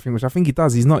over everything, which I think he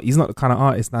does. He's not the kind of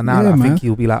artist now that I think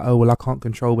he'll be like, oh well, I can't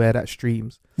control where that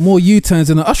streams. More U-turns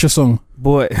in an Usher song,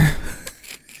 boy.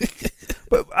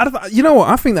 But you know what?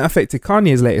 I think that affected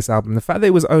Kanye's latest album. The fact that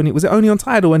it was only on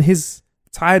Tidal and his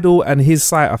Tidal and his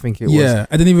site, I think it was. Yeah,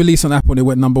 and then he released on Apple and it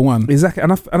went number 1. Exactly.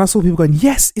 And I saw people going,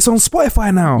 yes, it's on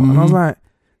Spotify now. And I was like,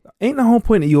 ain't the whole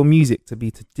point of your music to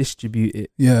be to distribute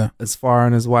it as far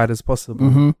and as wide as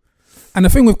possible? And the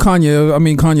thing with Kanye, I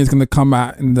mean, Kanye's going to come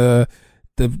out in the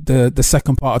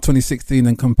second part of 2016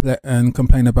 and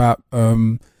complain about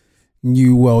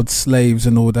New World slaves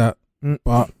and all that.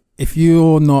 But if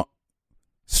you're not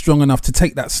strong enough to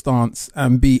take that stance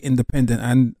and be independent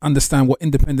and understand what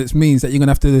independence means, that you're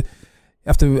going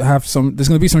to have some, there's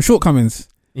going to be some shortcomings.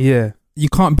 Yeah. You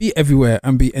can't be everywhere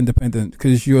and be independent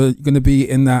because you're going to be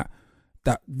in that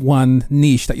one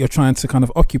niche that you're trying to kind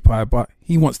of occupy, but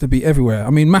he wants to be everywhere. I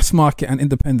mean, mass market and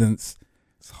independence.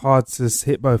 It's hard to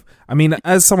hit both. I mean,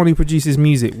 as someone who produces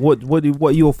music, what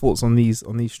are your thoughts on these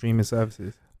streaming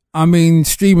services? I mean,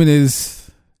 streaming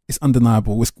it's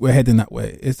undeniable. We're heading that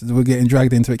way. We're getting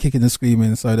dragged into it, kicking and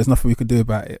screaming. So there's nothing we could do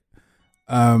about it.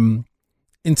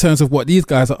 In terms of what these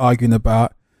guys are arguing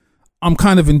about, I'm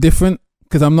kind of indifferent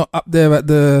because I'm not up there at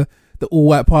the all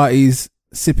white parties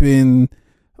sipping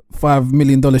 $5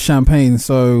 million champagne.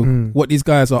 So what these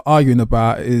guys are arguing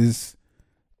about is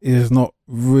not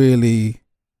really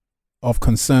of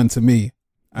concern to me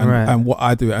and what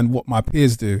I do and what my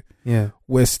peers do. Yeah,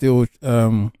 we're still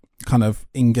kind of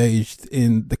engaged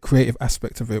in the creative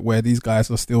aspect of it, where these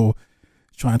guys are still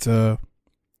trying to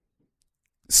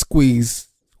squeeze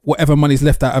whatever money's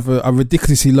left out of a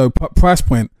ridiculously low price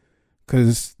point,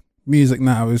 because music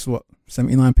now is what,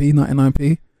 79p,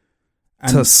 99p,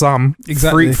 and to some,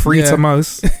 exactly free to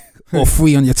most, or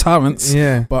free on your torrents.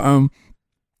 But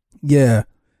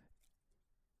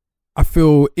I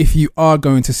feel if you are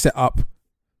going to set up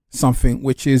something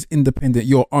which is independent,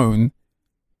 your own,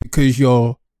 because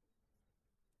you're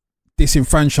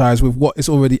disenfranchised with what is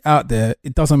already out there,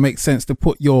 it doesn't make sense to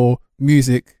put your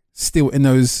music still in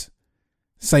those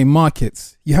same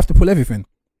markets. You have to pull everything.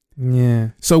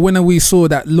 Yeah. So when we saw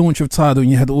that launch of Tidal and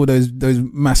you had all those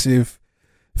massive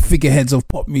figureheads of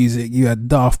pop music, you had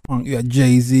Daft Punk, you had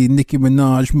Jay-Z, Nicki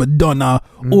Minaj, Madonna,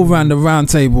 all around the round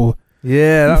table.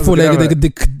 Yeah, before they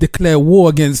could declare war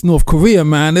against North Korea,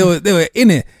 man. They were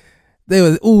in it. They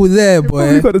were all there,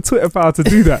 boy. They got the Twitter power to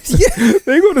do that.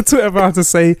 They got the Twitter power to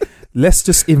say, let's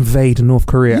just invade North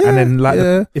Korea. And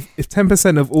then if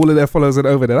 10% of all of their followers are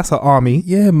over there, that's an army.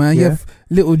 Yeah, man. You have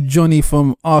little Johnny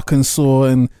from Arkansas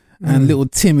and little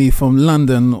Timmy from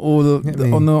London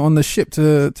on the ship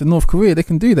to North Korea. They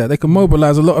can do that. They can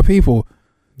mobilize a lot of people.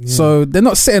 So they're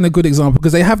not setting a good example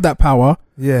because they have that power.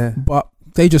 Yeah. But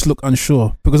they just look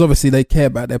unsure because obviously they care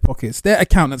about their pockets. Their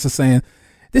accountants are saying,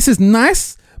 this is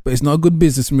nice, but it's not a good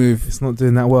business move. It's not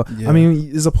doing that well. Yeah. I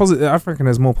mean, there's a positive. I reckon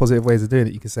there's more positive ways of doing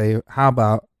it. You can say, how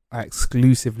about I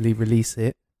exclusively release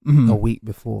it a week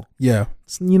before? Yeah.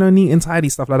 Neat and tidy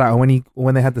stuff like that. Or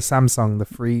when they had the Samsung, the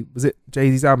free, was it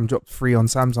Jay-Z's album dropped free on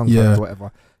Samsung phones or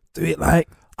whatever. Do it like,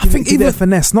 I think even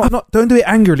finesse. Not don't do it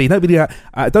angrily. Don't be like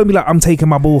I'm taking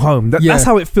my ball home. That's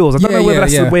how it feels. I don't know whether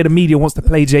that's the way the media wants to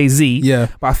play Jay-Z. Yeah.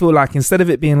 But I feel like instead of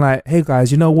it being like, hey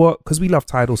guys, you know what? Because we love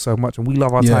Tidal so much and we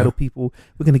love our Tidal people,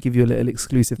 we're going to give you a little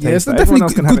exclusive taste. Yeah, it's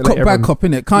definitely good cop, bad cop,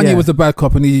 innit? Kanye was the bad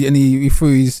cop and he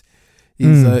threw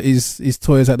his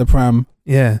toys at the pram.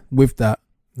 Yeah. With that.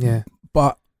 Yeah.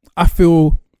 But I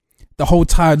feel the whole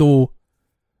Tidal,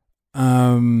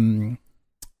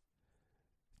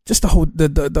 just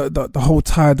the whole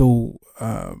Tidal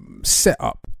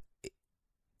setup,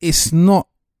 it's not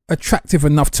attractive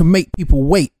enough to make people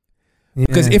wait.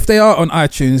 Because if they are on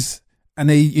iTunes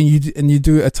and you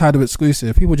do a Tidal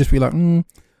exclusive, people just be like,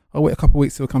 I'll wait a couple of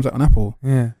weeks till it comes out on Apple.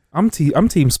 Yeah, I'm team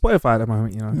Spotify at the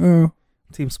moment. I'm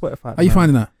team Spotify. How you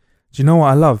finding that? Do you know what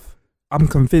I love? I'm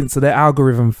convinced that their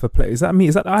algorithm for play, is that me?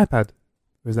 Is that the iPad?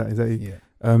 Or is that you?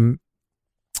 Yeah.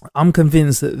 I'm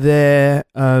convinced that their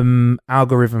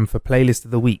algorithm for playlist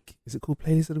of the week, is it called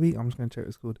playlist of the week? I'm just going to check what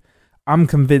it's called. I'm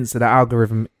convinced that the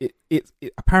algorithm, it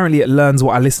apparently it learns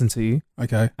what I listen to,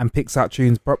 and picks out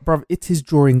tunes. But bruv, it is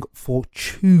drawing for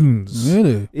tunes.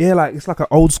 Really? Yeah, like it's like an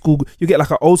old school. You get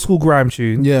like an old school grime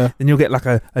tune. Yeah. Then you'll get like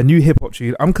a new hip hop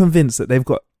tune. I'm convinced that they've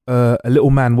got a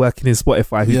little man working in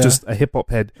Spotify who's just a hip hop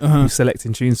head who's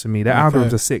selecting tunes for me. Their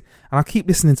algorithms are sick, and I keep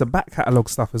listening to back catalogue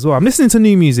stuff as well. I'm listening to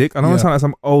new music, and I don't sound like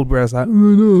some old bro. It's like,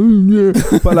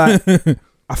 but like.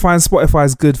 I find Spotify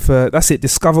is good for, that's it,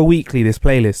 Discover Weekly, this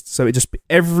playlist. So it just,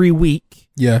 every week,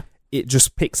 it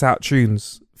just picks out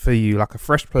tunes for you, like a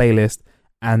fresh playlist.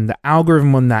 And the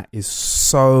algorithm on that is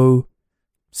so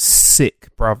sick,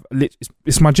 bruv.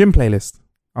 It's my gym playlist.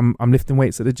 I'm lifting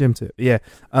weights at the gym too. Yeah.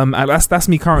 And that's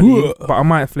me currently, but I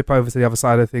might flip over to the other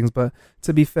side of things. But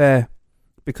to be fair,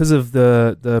 because of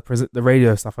the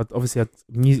radio stuff, obviously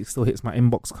music still hits my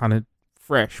inbox kind of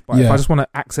fresh. But if I just want to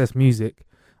access music,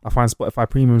 I find Spotify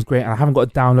Premium is great. And I haven't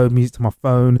got to download music to my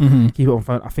phone, keep it on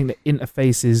phone. I think the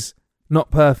interface is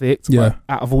not perfect, but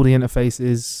out of all the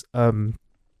interfaces,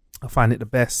 I find it the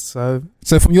best. So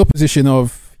from your position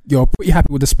of you're pretty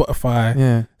happy with the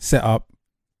Spotify setup,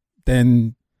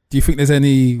 then do you think there's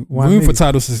any room for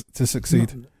Tidal to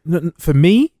succeed? No, for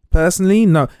me personally,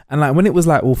 no. And like when it was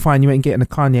like, well, fine, you ain't getting a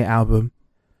Kanye album,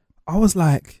 I was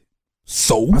like,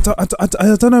 so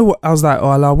I don't know what I was like. Oh,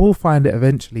 I will find it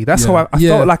eventually. That's how I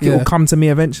felt like it will come to me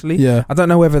eventually. Yeah, I don't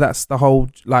know whether that's the whole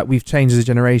like we've changed the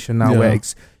generation now where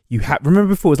you have. Remember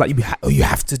before it was like you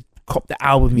have to cop the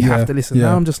album, you have to listen.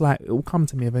 Now I'm just like, it will come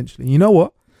to me eventually. You know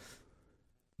what?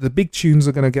 The big tunes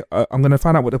are gonna get. I'm gonna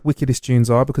find out what the wickedest tunes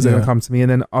are because they're gonna come to me, and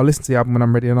then I'll listen to the album when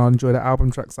I'm ready, and I'll enjoy the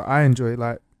album tracks that I enjoy.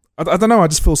 Like I don't know, I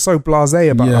just feel so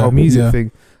blasé about the whole music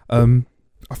thing.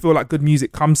 I feel like good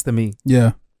music comes to me,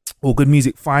 or good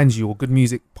music finds you, or good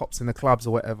music pops in the clubs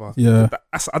or whatever.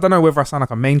 I don't know whether I sound like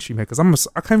a mainstream here because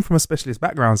I came from a specialist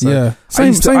background, so I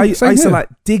used to like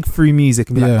dig through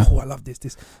music and be like, oh, I love this.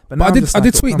 But now I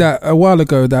did tweet that a while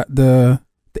ago that the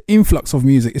influx of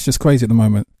music is just crazy at the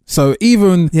moment. So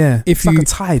even if it's like a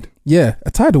tide. A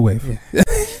tidal wave.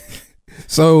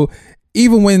 So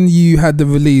even when you had the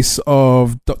release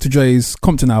of Dr. Dre's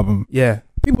Compton album,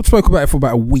 people spoke about it for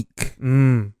about a week.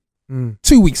 2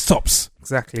 weeks tops.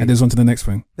 Exactly. And there's on to the next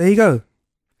thing. There you go.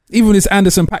 Even this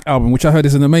Anderson .Paak album, which I heard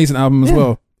is an amazing album as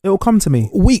well. It'll come to me.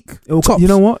 A week. You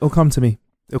know what? It'll come to me.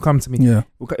 Yeah. It'll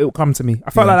come to me.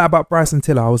 I felt like that about Bryson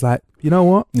Tiller. I was like, you know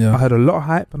what? I heard a lot of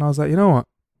hype and I was like, you know what?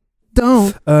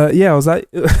 Don't. I was like,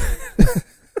 I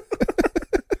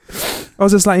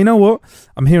was just like, you know what?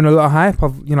 I'm hearing a lot of hype.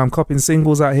 I'm copying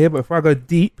singles out here, but if I go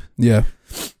deep, let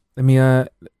me let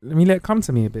it come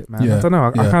to me a bit, man. I don't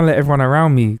know. I can't let everyone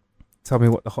around me tell me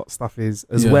what the hot stuff is,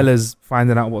 as well as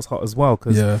finding out what's hot as well.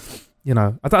 Because I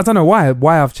don't know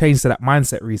why I've changed to that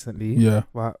mindset recently.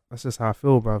 But that's just how I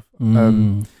feel, bruv.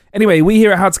 Anyway, we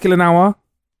here at How to Kill an Hour.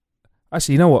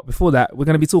 Actually, you know what? Before that, we're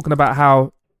going to be talking about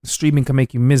how streaming can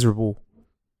make you miserable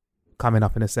coming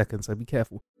up in a second, so be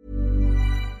careful.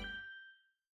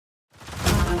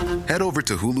 Head over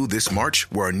to Hulu this March,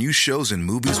 where our new shows and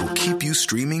movies will keep you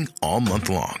streaming all month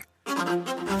long.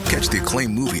 Catch the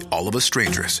acclaimed movie All of Us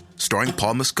Strangers, starring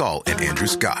Paul Mescal and Andrew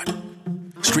Scott.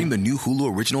 Stream the new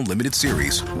Hulu original limited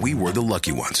series We Were the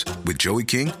Lucky Ones with Joey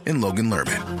King and Logan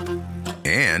Lerman.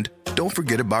 And don't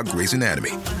forget about Grey's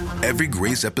Anatomy. Every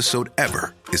Grey's episode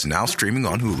ever is now streaming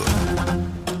on Hulu.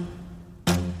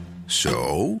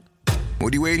 So,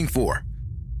 what are you waiting for?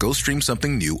 Go stream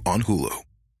something new on Hulu.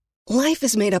 Life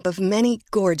is made up of many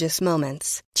gorgeous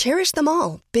moments. Cherish them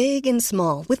all, big and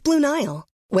small, with Blue Nile.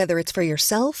 Whether it's for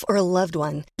yourself or a loved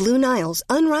one, Blue Nile's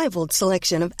unrivaled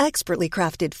selection of expertly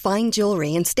crafted fine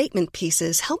jewelry and statement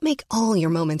pieces help make all your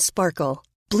moments sparkle.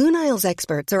 Blue Nile's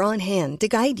experts are on hand to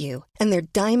guide you, and their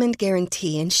diamond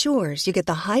guarantee ensures you get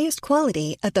the highest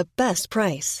quality at the best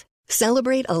price.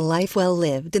 Celebrate a life well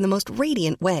lived in the most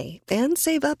radiant way and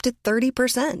save up to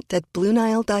 30% at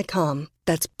BlueNile.com.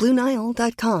 That's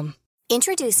BlueNile.com.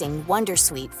 Introducing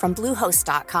Wondersuite from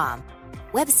Bluehost.com.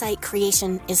 Website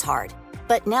creation is hard,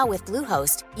 but now with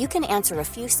Bluehost, you can answer a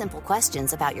few simple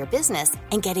questions about your business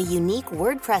and get a unique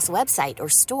WordPress website or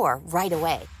store right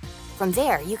away. From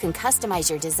there, you can customize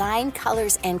your design,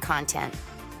 colors, and content.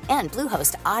 And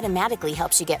Bluehost automatically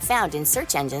helps you get found in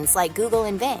search engines like Google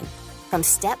and Bing. From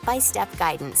step-by-step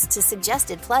guidance to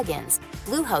suggested plugins,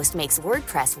 Bluehost makes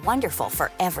WordPress wonderful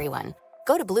for everyone.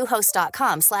 Go to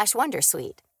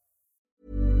bluehost.com/wondersuite.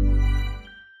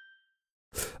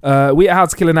 We at How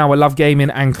to Kill an Hour love gaming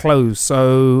and clothes.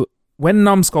 So when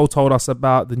Numskull told us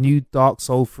about the new Dark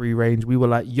Soul free range, we were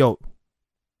like, yo,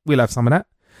 we'll have some of that.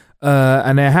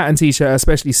 And their hat and t-shirt are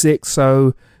especially sick,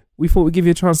 so we thought we'd give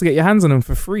you a chance to get your hands on them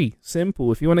for free.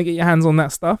 Simple. If you want to get your hands on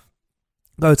that stuff,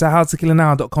 go to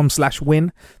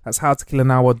howtokillanhour.com/win. That's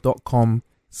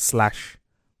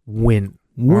howtokillanhour.com/win.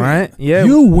 Alright? Yeah.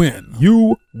 You win.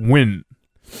 You win.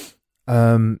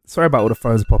 Sorry about all the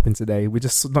phones popping today. We're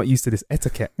just not used to this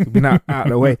etiquette. We've been out of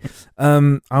the way.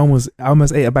 I almost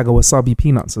ate a bag of wasabi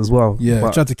peanuts as well.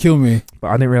 Yeah, tried to kill me. But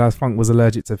I didn't realise Funk was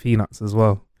allergic to peanuts as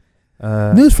well.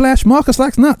 Newsflash, Marcus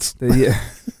likes nuts.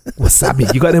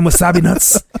 Wasabi. You got them wasabi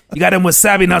nuts? You got them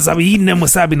wasabi nuts? I'll be eating them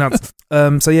wasabi nuts.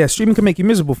 So yeah, streaming can make you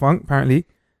miserable, Funk, apparently.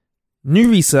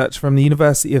 New research from the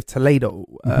University of Toledo,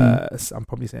 I'm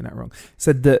probably saying that wrong,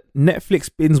 said that Netflix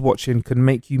binge watching can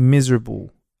make you miserable,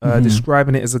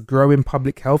 describing it as a growing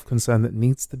public health concern that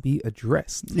needs to be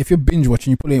addressed. If you're binge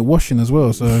watching, you're probably washing as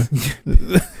well, so...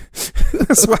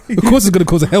 That's why Of course, it's going to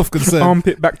cause a health concern.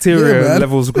 armpit bacteria Yeah, man.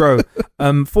 levels grow.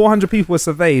 400 people were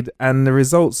surveyed, and the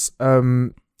results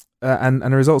and the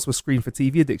results were screened for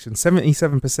TV addiction.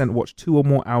 77% watched 2 or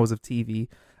more hours of TV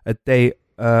a day.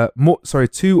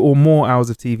 2 or more hours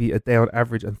of TV a day on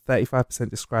average, and 35%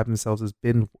 described themselves as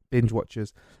binge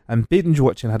watchers. And binge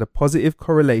watching had a positive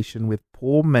correlation with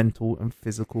poor mental and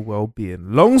physical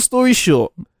well-being. Long story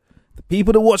short, the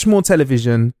people that watch more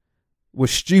television were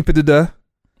stupider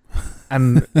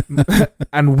and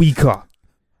and weaker.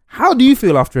 How do you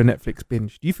feel after a Netflix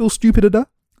binge? Do you feel stupider?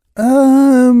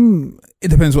 It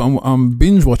depends what I'm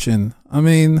binge watching. I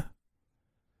mean,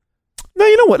 No,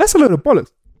 you know what? That's a load of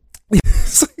bollocks.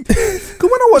 Because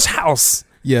when I watched House,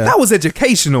 yeah, that was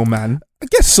educational, man. I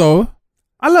guess so.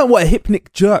 I learned what a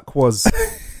hypnic jerk was.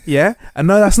 Yeah, and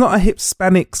no, that's not a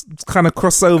Hispanic kind of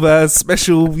crossover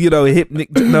special. You know, a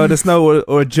hypnic. No, there's no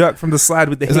or a jerk from the side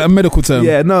with the. Is that a medical term?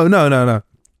 Yeah, no. Yeah,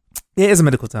 it is a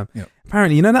medical term. Yeah.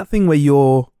 Apparently, you know that thing where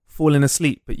you're falling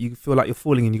asleep, but you feel like you're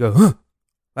falling and you go, huh,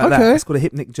 like that. Okay. It's called a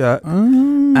hypnic jerk.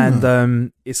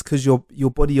 And it's because your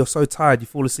body, you're so tired, you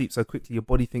fall asleep so quickly, your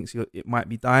body thinks it might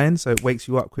be dying, so it wakes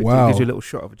you up quickly. Wow. It gives you a little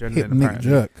shot of adrenaline. Hypnic apparently.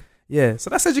 jerk. Yeah, so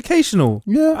that's educational.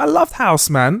 Yeah. I loved House,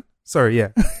 man. Sorry, yeah.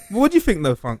 What do you think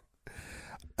though, Funk?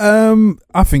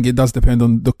 I think it does depend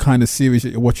on the kind of series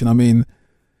that you're watching. I mean,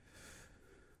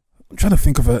 I'm trying to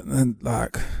think of it, and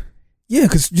like, yeah,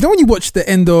 because you know when you watch the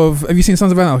end of, have you seen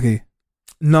Sons of Anarchy?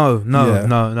 No.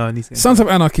 Yeah. Sons of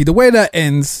Anarchy, the way that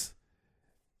ends,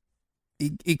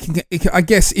 it can I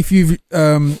guess if you've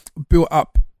built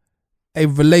up a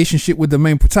relationship with the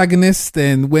main protagonist,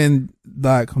 then when,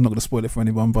 like, I'm not going to spoil it for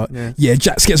anyone, but yeah,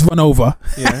 Jax gets run over.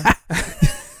 Yeah.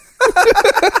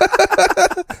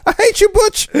 I hate you,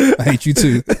 Butch. I hate you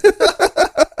too.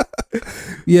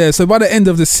 Yeah, so by the end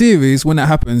of the series, when that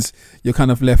happens, you're kind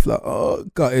of left like, oh,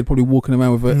 gutted, probably walking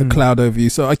around with a cloud over you.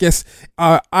 So I guess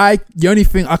the only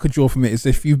thing I could draw from it is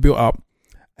if you've built up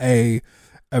a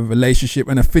relationship,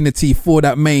 an affinity for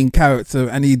that main character,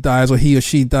 and he dies or he or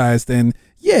she dies, then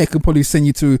yeah, it could probably send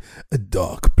you to a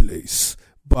dark place.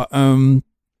 But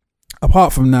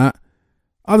apart from that,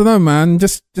 I don't know, man.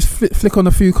 Just flick on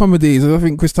a few comedies. I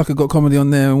think Chris Tucker got comedy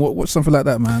on there, and watch something like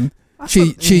that, man.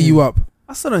 Cheer you up.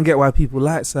 I still don't get why people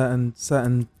like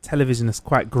certain television that's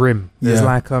quite grim. There's Yeah.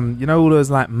 like you know, all those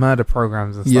like murder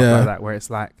programs and stuff Yeah. like that, where it's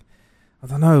like, I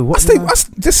don't know.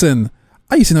 Listen,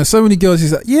 I used to know so many girls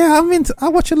who's like, yeah, I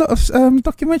watch a lot of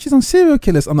documentaries on serial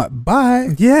killers. I'm like,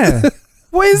 bye. Yeah.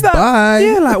 What is that? Bye.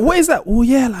 Yeah, like what is that? Well,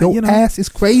 yeah, like, Your you know, ass is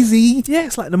crazy. yeah,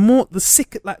 it's like the more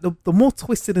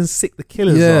twisted and sick the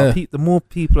killers Yeah. are, the more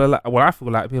people are like, well, I feel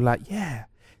like people are like, yeah,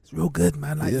 it's real good,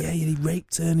 man. Like, yeah, he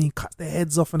raped her and he cut their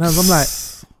heads off and I'm like,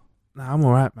 nah, I'm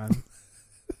all right, man.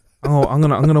 I'm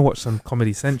gonna watch some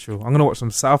Comedy Central. I'm gonna watch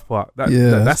some South Park.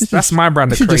 That's my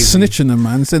brand You of should crazy. just snitching them,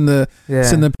 man. Send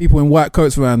the people in white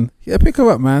coats around. Yeah, pick her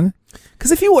up, man.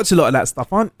 Because if you watch a lot of that stuff,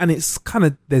 and it's kind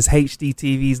of, there's HD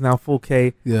TVs now,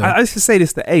 4K. Yeah. I used to say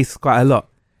this to Ace quite a lot.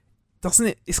 Doesn't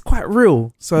it? It's quite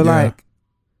real. So Yeah. like,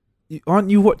 aren't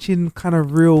you watching kind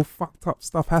of real fucked up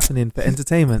stuff happening for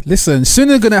entertainment? Listen, soon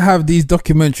they're gonna have these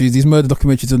documentaries, these murder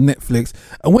documentaries on Netflix,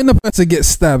 and when the person gets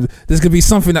stabbed, there's gonna be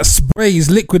something that sprays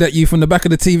liquid at you from the back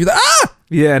of the TV. Like, ah!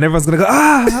 Yeah, and everyone's gonna go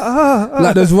ah.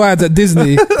 Like those rides at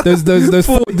Disney, those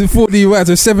 4D rides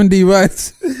or 7D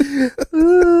rides.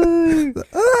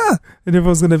 And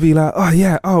everyone's gonna be like, oh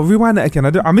yeah, rewind that again.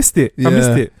 I missed it. I missed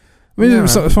it. I mean, Yeah.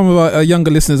 some of our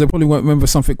younger listeners, they probably won't remember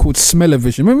something called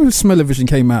Smell-O-Vision. Remember when Smell-O-Vision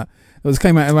came out? It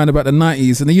came out around about the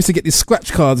 90s, and they used to get these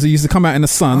scratch cards that used to come out in the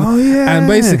sun. Oh yeah. And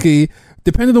basically,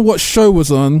 depending on what show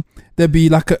was on, there'd be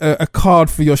like a card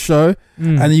for your show,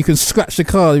 and you can scratch the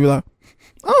card. You'd be like,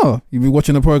 oh, you'd be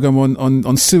watching a program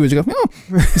on sewage. You go, oh,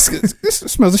 this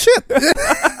smells of shit.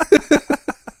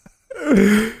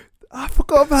 I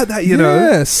forgot about that. You know,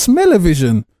 Yeah,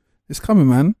 Smell-O-Vision. It's coming,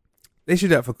 man. they should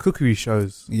do that for cookery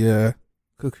shows. Yeah.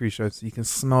 Cookery shows, so you can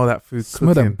smell that food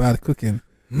Smell cooking. that bad cooking.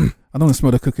 I don't want to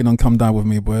smell the cooking on Come Down With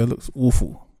Me, boy. It looks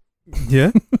awful.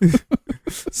 Yeah.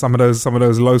 some of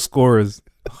those low scorers.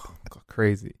 Oh, God,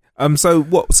 crazy. So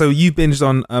you binged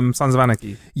on Sons of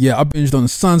Anarchy? Yeah, I binged on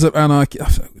Sons of Anarchy.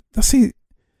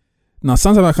 No,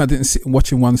 Sons of Anarchy I didn't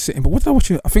watch in one sitting. But what did I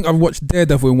watch? I think I watched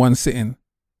Daredevil in one sitting.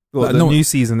 Well, Like, the no, new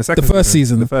season, the second the first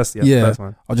season. The first, Yeah. the first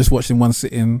one. I just watched in one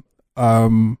sitting. I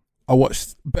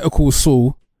watched Better Call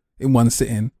Saul in one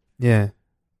sitting. Yeah.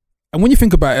 And when you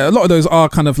think about it, a lot of those are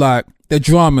kind of like, they're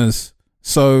dramas.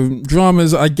 So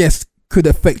dramas, I guess, could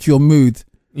affect your mood.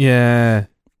 Yeah.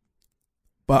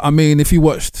 But I mean, if you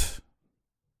watched,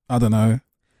 I don't know,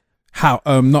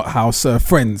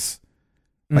 Friends,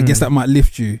 I guess that might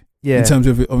lift you. Yeah. In terms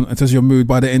of your mood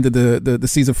by the end of the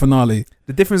season finale.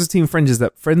 The difference between Friends is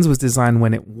that Friends was designed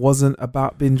when it wasn't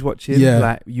about binge watching. Yeah.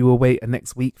 Like you will wait a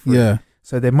next week for it.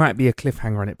 So there might be a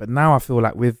cliffhanger on it. But now I feel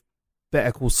like with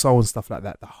Better Call Saul and stuff like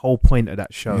that, the whole point of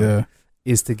that show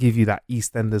is to give you that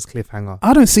EastEnders cliffhanger.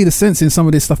 I don't see the sense in some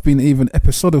of this stuff being even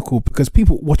episodical because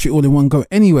people watch it all in one go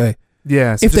anyway.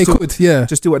 Yeah. So if they could,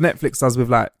 just do what Netflix does with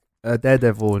like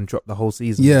Daredevil and drop the whole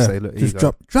season. Yeah. And say, look, just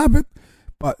drop it.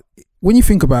 But when you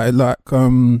think about it, like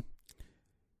the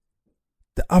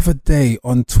other day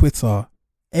on Twitter,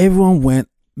 everyone went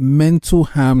mental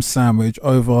ham sandwich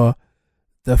over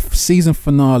the season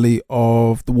finale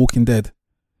of The Walking Dead.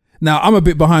 Now, I'm a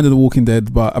bit behind on The Walking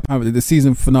Dead, but apparently the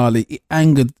season finale, it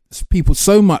angered people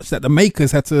so much that the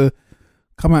makers had to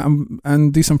come out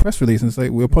and do some press release and say,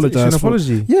 we apologise. An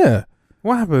apology? Yeah.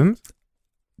 What happened?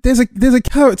 There's a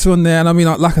character on there, and I mean,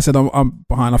 like I said, I'm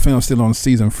behind. I think I'm still on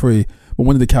season 3, but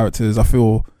one of the characters, I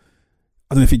don't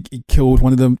know if he killed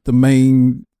one of the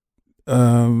main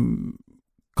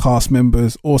cast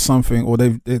members or something, or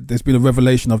there's been a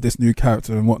revelation of this new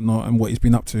character and whatnot and what he's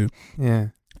been up to. Yeah.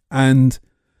 And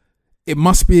it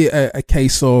must be a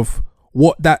case of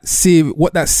what that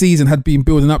season had been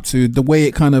building up to, the way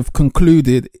it kind of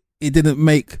concluded, it didn't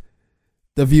make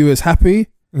the viewers happy.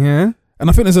 Yeah. And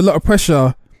I think there's a lot of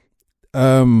pressure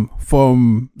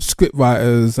from script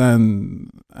writers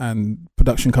and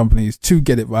production companies to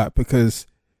get it right, because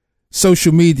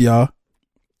social media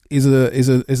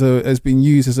has been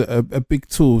used as a big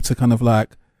tool to kind of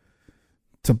like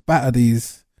to batter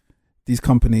these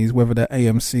companies, whether they're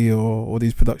AMC or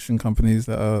these production companies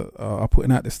that are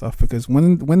putting out this stuff, because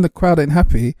when the crowd ain't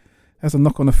happy, it has a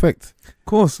knock-on effect. Of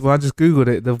course. Well, I just googled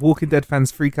it. The Walking Dead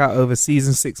fans freak out over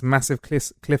season 6 massive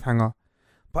cliffhanger.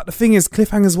 But the thing is,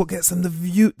 cliffhanger's what gets them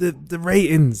the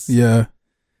ratings. Yeah.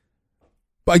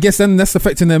 But I guess then that's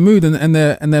affecting their mood and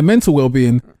their mental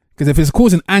well-being, because if it's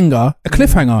causing anger, a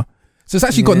cliffhanger. So it's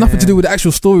actually got nothing to do with the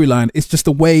actual storyline. It's just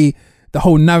the way the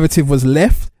whole narrative was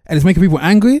left, and it's making people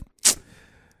angry.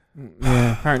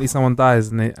 Yeah, apparently someone dies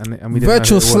and we didn't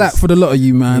virtual know who it slap was. for the lot of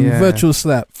you, man. Yeah. Virtual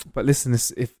slap. But listen,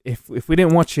 if we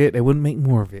didn't watch it, they wouldn't make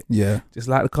more of it. Yeah. Just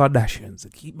like the Kardashians, they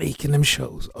keep making them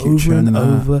shows Keep over and churning out.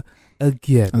 over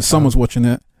again. And someone's watching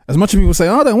it. As much as people say,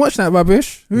 "Oh, don't watch that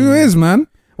rubbish." Who is, man?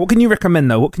 What can you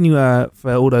recommend though? What can you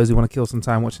for all those who want to kill some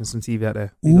time watching some TV out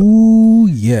there? Ooh,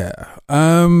 yeah.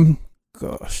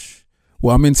 Gosh.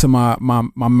 Well, I'm into my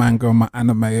manga and my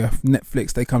anime.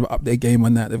 Netflix, they kind of up their game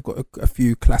on that. They've got a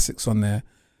few classics on there,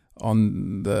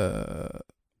 in the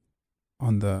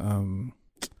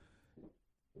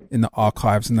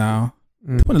archives now.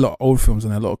 They put a lot of old films on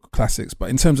there, a lot of classics.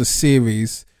 But in terms of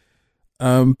series,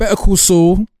 Better Call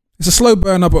Saul, it's a slow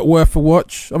burner but worth a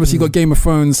watch. Obviously, you got Game of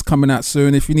Thrones coming out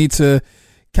soon. If you need to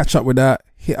catch up with that,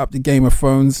 hit up the Game of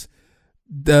Thrones.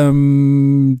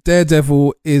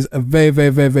 Daredevil is a very,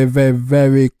 very, very, very, very,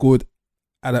 very good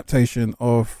adaptation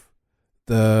of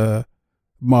the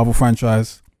Marvel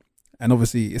franchise, and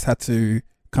obviously it's had to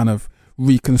kind of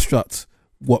reconstruct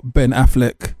what Ben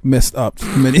Affleck messed up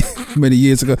many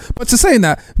years ago. But to saying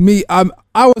that,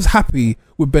 I was happy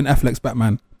with Ben Affleck's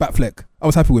Batfleck. I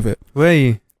was happy with it. Were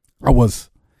you? I was,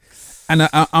 and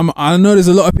I know there's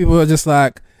a lot of people who are just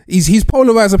like he's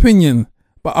polarized opinion.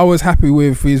 But I was happy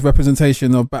with his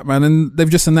representation of Batman, and they've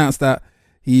just announced that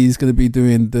he's going to be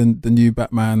doing the new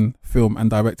Batman film and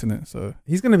directing it. So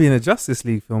he's going to be in a Justice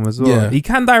League film as well. Yeah. He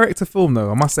can direct a film though,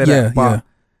 I must say that. But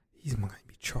he's going to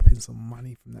be chopping some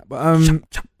money from that. But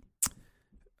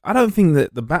I don't think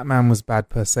that the Batman was bad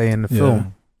per se in the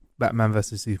film. Batman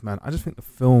vs Superman. I just think the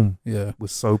film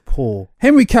was so poor.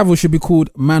 Think Cavill should be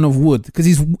called Man of Wood because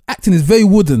his acting is very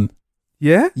wooden.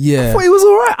 Yeah? Yeah. I thought he was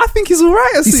alright. I think he's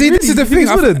alright. You see, this is the thing.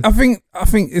 I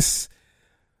think it's...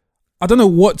 I don't know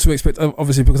what to expect,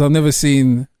 obviously, because I've never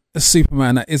seen a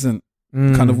Superman that isn't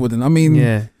kind of wooden. I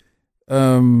mean,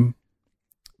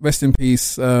 rest in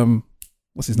peace,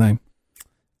 what's his name?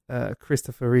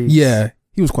 Christopher Reeves. Yeah,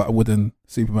 he was quite a wooden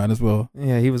Superman as well.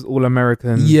 Yeah, he was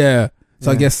all-American. Yeah. So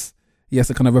I guess he has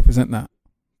to kind of represent that.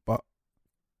 But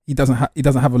he doesn't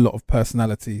have a lot of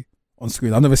personality on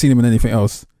screen. I've never seen him in anything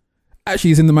else.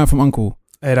 Actually, he's in The Man from U.N.C.L.E.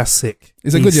 Hey, that's sick.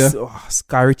 Is it good, yeah? Oh,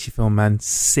 Guy Ritchie film, man.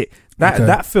 Sick.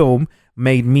 That film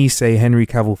made me say Henry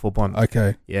Cavill for Bond.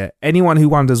 Okay. Yeah. Anyone who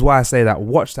wonders why I say that,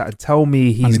 watch that and tell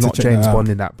me he's not James Bond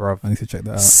in that, bruv. I need to check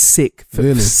that out. Sick.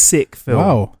 Really? Sick film.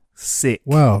 Wow. Sick.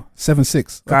 Wow.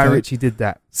 7-6. Guy Ritchie did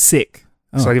that. Sick.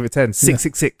 So I give it 10.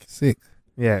 Sick.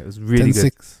 Yeah, it was really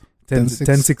good. 10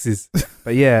 sixes.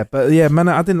 But yeah, man,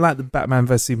 I didn't like the Batman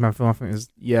vs Superman film. I think it was,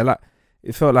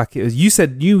 it felt like it was. You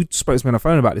said you spoke to me on the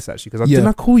phone about this actually, because didn't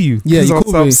I call you? Yeah, you I was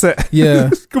called me. upset.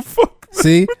 Yeah. Fuck.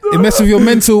 See, it messes with your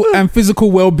mental and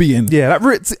physical well-being. Yeah,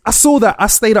 I saw that. I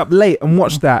stayed up late and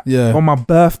watched that on my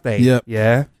birthday. Yep.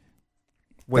 Yeah.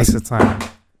 Waste of time.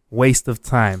 Waste of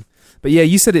time. But yeah,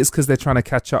 you said it's because they're trying to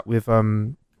catch up with...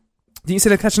 Didn't you say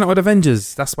they're catching up with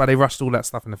Avengers? That's why they rushed all that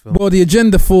stuff in the film. Well, the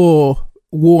agenda for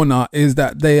Warner is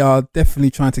that they are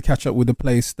definitely trying to catch up with the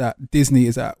place that Disney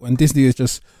is at. And Disney is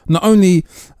just... Not only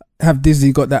have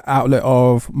Disney got that outlet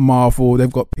of Marvel,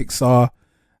 they've got Pixar,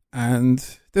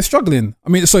 and they're struggling. I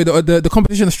mean, sorry, the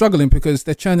competition is struggling because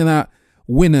they're churning out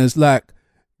winners. Like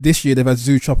this year, they've had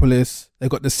Zootropolis, they've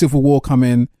got the Civil War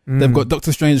coming, they've got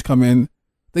Doctor Strange coming.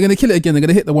 They're going to kill it again. They're going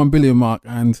to hit the 1 billion mark.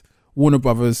 And Warner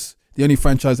Brothers, the only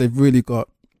franchise they've really got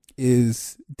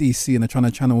is DC, and they're trying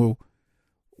to channel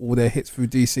all their hits through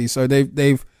DC. So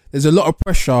there's a lot of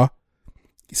pressure.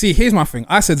 See, here's my thing.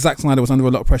 I said Zack Snyder was under a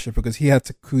lot of pressure because he had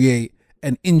to create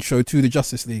an intro to the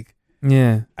Justice League.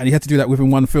 Yeah. And he had to do that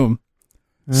within one film.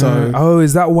 So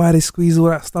is that why they squeeze all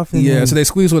that stuff in? Yeah, so they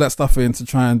squeeze all that stuff in to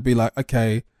try and be like,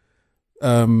 okay,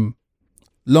 long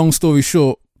story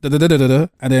short, and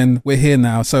then we're here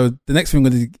now. So the next thing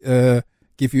I'm going to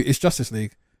give you is Justice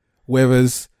League.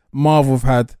 Whereas Marvel have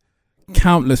had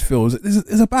countless films.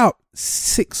 There's about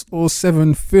 6 or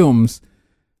 7 films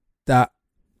that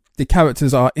the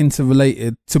characters are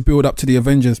interrelated to build up to the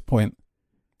Avengers point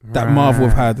that Marvel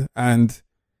have had. And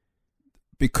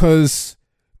because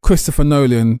Christopher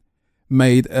Nolan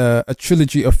made a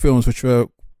trilogy of films which were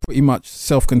pretty much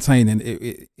self-containing,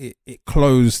 it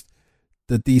closed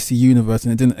the DC universe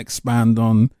and it didn't expand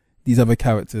on these other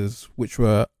characters which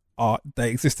they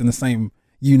exist in the same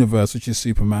universe, which is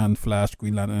Superman, Flash,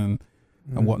 Green Lantern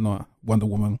and whatnot, Wonder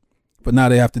Woman. But now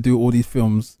they have to do all these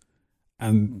films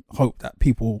and hope that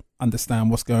people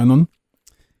understand what's going on.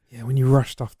 Yeah, when you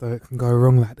rush stuff though, it can go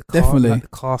wrong. Like Definitely. Like the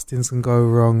castings can go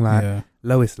wrong. Like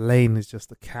Lois Lane is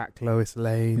just a cack Lois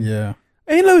Lane. Yeah.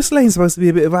 Ain't Lois Lane supposed to be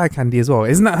a bit of eye candy as well?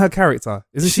 Isn't that her character?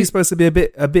 Isn't she supposed to be a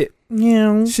bit?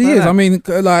 Yeah, she is. I mean,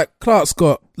 like Clark's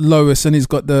got Lois, and he's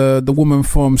got the woman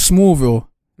from Smallville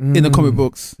in the comic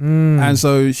books, and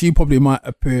so she probably might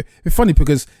appear. It's funny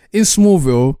because in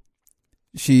Smallville,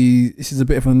 she's a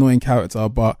bit of an annoying character,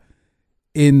 but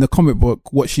in the comic book,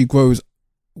 she gets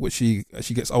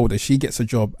older, she gets a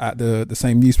job at the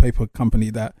same newspaper company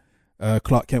that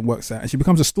Clark Kent works at, and she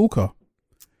becomes a stalker.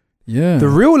 Yeah, the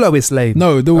real Lois Lane.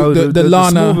 No, the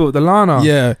Lana. The Lana.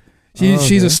 Yeah,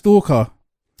 she's a stalker.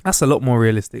 That's a lot more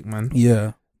realistic, man.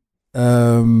 Yeah.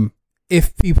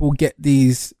 If people get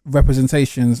these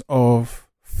representations of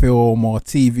film or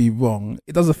TV wrong,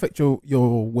 it does affect your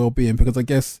well-being, because I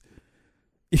guess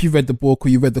if you read the book or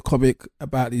you read the comic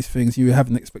about these things, you have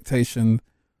an expectation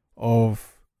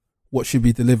of what should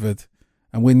be delivered,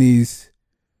 and when these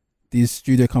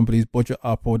studio companies budget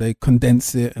up or they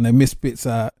condense it and they miss bits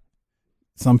out,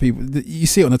 some people, you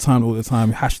see it on the timeline all the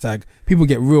time, hashtag, people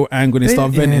get real angry and they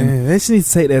start venting. Yeah, they just need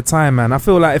to take their time, man. I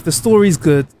feel like if the story's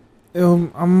good,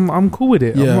 I'm cool with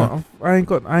it. Yeah. I ain't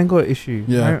got an issue.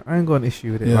 Yeah. I ain't got an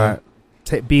issue with it. Yeah.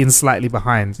 Like being slightly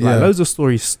behind. Like loads of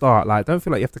stories start. Like, don't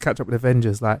feel like you have to catch up with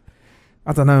Avengers. Like,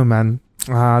 I don't know, man.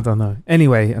 I don't know.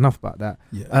 Anyway, enough about that.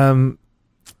 Yeah.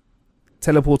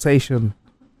 Teleportation.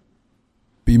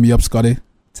 Beam me up, Scotty.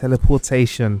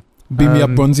 Teleportation. Beam me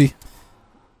up, Bronzy.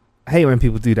 I hate when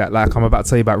people do that. Like, I'm about to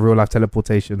tell you about real life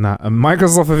teleportation. Now,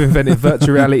 Microsoft have invented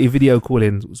virtual reality video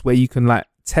calling, where you can like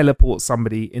teleport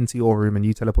somebody into your room and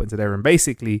you teleport into their room.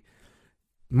 Basically,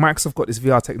 Microsoft got this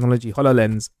VR technology,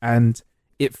 HoloLens, and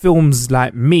it films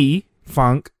like me,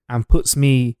 Funk, and puts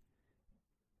me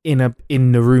in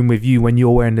the room with you when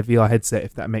you're wearing the VR headset,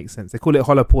 if that makes sense. They call it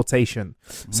holoportation.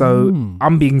 So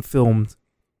I'm being filmed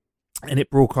and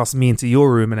it broadcasts me into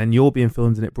your room, and then you're being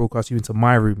filmed and it broadcasts you into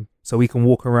my room. So we can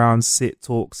walk around, sit,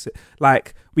 talk,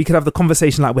 like we could have the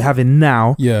conversation like we're having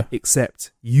now,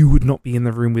 except you would not be in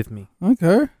the room with me.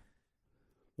 Okay.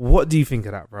 What do you think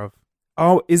of that, bro?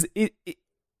 Oh, is it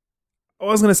what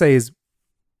I was going to say is,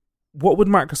 what would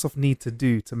Microsoft need to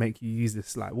do to make you use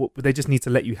this? Like, what would they just need to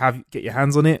let you get your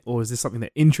hands on it? Or is this something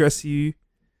that interests you?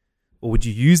 Or would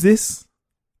you use this?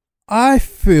 I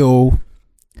feel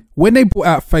when they brought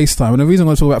out FaceTime, and the reason I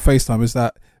want to talk about FaceTime is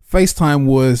that FaceTime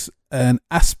was an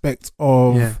aspect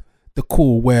of the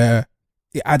call where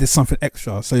it added something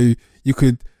extra. So you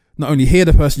could not only hear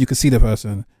the person, you could see the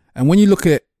person. And when you look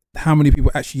at how many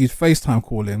people actually use FaceTime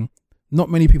calling, not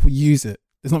many people use it.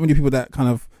 There's not many people that kind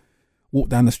of walk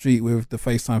down the street with the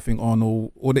FaceTime thing on,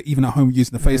 or even at home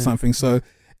using the FaceTime thing. So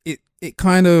it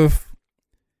kind of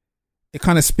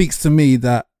speaks to me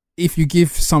that if you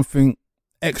give something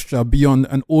extra beyond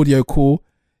an audio call,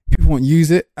 people won't use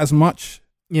it as much.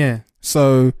 Yeah.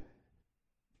 So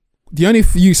the only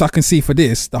use I can see for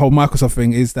this, the whole Microsoft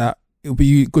thing, is that it'll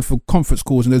be good for conference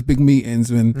calls and those big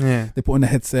meetings when they put on the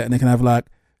headset and they can have like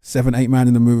 7-8 man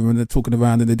in the room and they're talking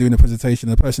around and they're doing a presentation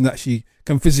and the person actually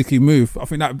can physically move. I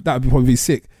think that would probably be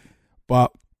sick.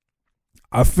 But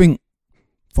I think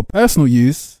for personal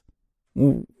use,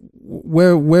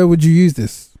 where would you use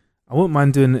this? I wouldn't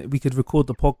mind doing it. We could record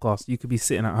the podcast. You could be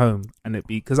sitting at home and it'd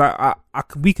be, because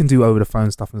we can do over the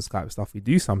phone stuff and Skype stuff. We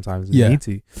do sometimes. We need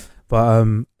to.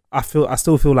 But I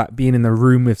still feel like being in the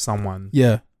room with someone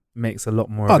makes a lot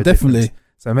more of a definitely difference.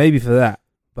 So maybe for that.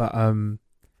 But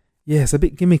it's a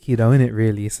bit gimmicky though, isn't it,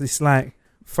 really? It's like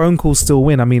phone calls still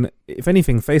win. I mean, if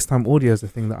anything, FaceTime audio is the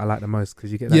thing that I like the most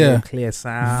because you get that little clear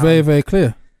sound. Very, very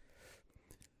clear.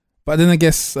 But then I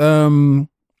guess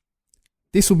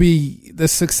this will be the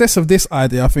success of this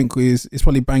idea. I think is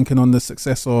probably banking on the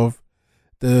success of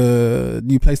the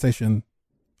new PlayStation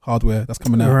hardware that's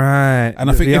coming out. Right. And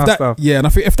I think if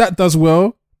that does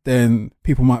well, then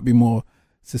people might be more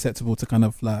susceptible to kind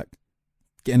of like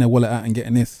getting their wallet out and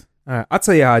getting this. All right. I'll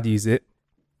tell you how I'd use it.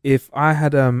 If I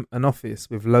had an office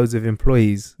with loads of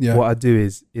employees, what I'd do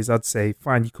is I'd say,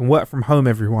 fine, you can work from home,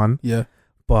 everyone. Yeah.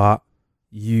 But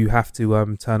you have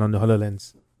to turn on the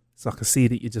HoloLens. So I can see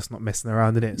that you're just not messing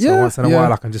around in it. So once in a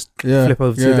while, I can just flip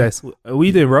over to your desk. What are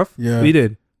you doing, bruv? Yeah. What are you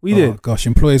doing? What are you doing? Gosh,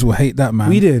 employees will hate that, man.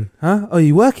 What are you doing? Huh? Oh,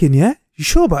 you working, yeah? You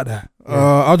sure about that?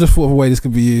 I just thought of a way this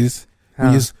could be used.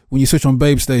 When you switch on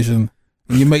Babe Station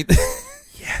and you make...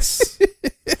 Yes.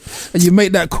 And you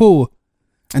make that call.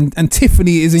 And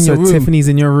Tiffany is in your room. So Tiffany's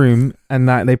in your room and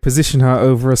like they position her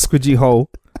over a squidgy hole.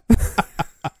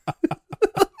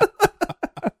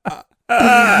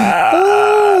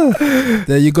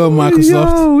 There you go,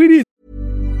 Microsoft. Yo, we need...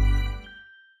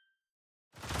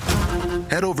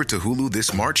 Head over to Hulu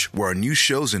this March, where our new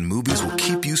shows and movies will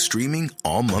keep you streaming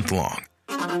all month long.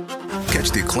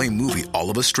 Catch the acclaimed movie All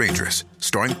of Us Strangers,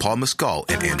 starring Paul Mescal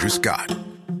and Andrew Scott.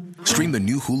 Stream the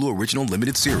new Hulu original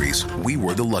limited series We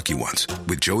Were the Lucky Ones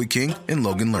with Joey King and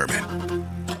Logan Lerman.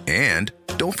 And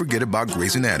don't forget about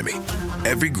Grey's Anatomy.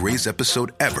 Every Grey's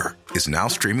episode ever is now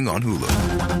streaming on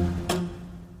Hulu.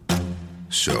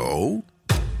 So,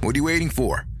 what are you waiting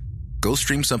for? Go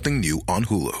stream something new on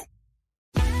Hulu.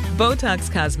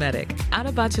 Botox Cosmetic, out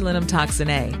of botulinum toxin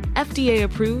A, FDA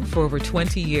approved for over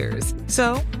 20 years.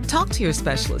 So, talk to your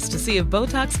specialist to see if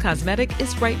Botox Cosmetic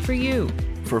is right for you.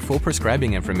 For full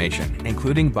prescribing information,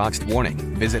 including boxed warning,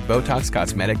 visit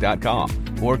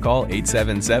BotoxCosmetic.com or call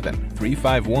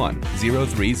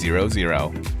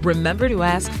 877-351-0300. Remember to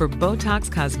ask for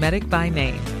Botox Cosmetic by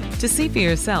name. To see for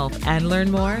yourself and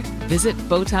learn more, visit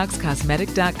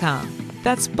BotoxCosmetic.com.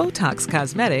 That's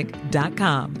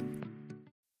BotoxCosmetic.com.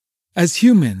 As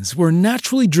humans, we're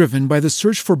naturally driven by the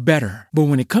search for better. But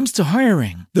when it comes to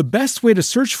hiring, the best way to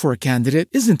search for a candidate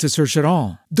isn't to search at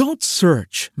all. Don't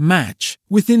search, match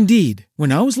with Indeed.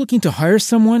 When I was looking to hire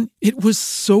someone, it was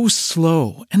so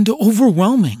slow and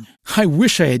overwhelming. I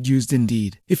wish I had used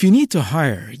Indeed. If you need to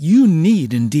hire, you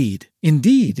need Indeed.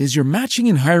 Indeed is your matching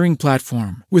and hiring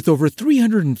platform with over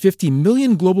 350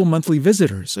 million global monthly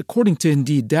visitors, according to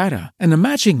Indeed data, and a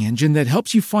matching engine that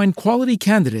helps you find quality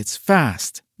candidates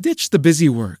fast. Ditch the busy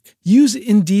work. Use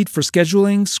Indeed for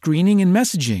scheduling, screening, and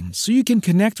messaging so you can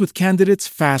connect with candidates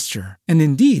faster. And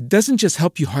Indeed doesn't just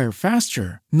help you hire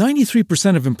faster.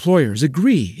 93% of employers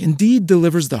agree Indeed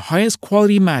delivers the highest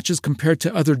quality matches compared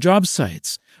to other job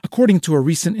sites, according to a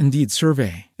recent Indeed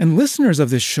survey. And listeners of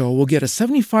this show will get a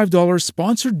 $75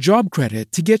 sponsored job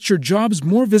credit to get your jobs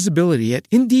more visibility at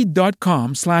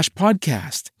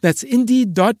Indeed.com/podcast. That's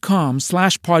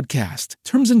Indeed.com/podcast.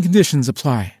 Terms and conditions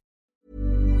apply.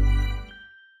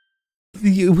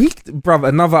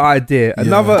 Another idea,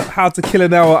 another how to kill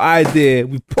an hour idea.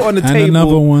 We put on the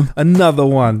table. Another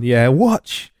one. Yeah,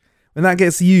 watch when that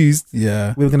gets used.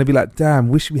 Yeah, we're gonna be like, damn,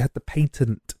 wish we had the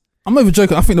patent. I'm not even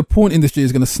joking. I think the porn industry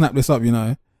is gonna snap this up. You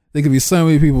know, there could be so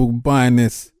many people buying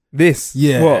this.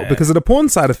 Yeah, what, because of the porn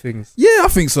side of things? Yeah, I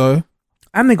think so.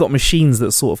 And they got machines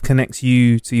that sort of connect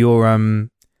you to your Have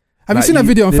you seen that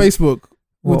video on Facebook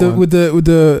with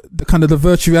the kind of the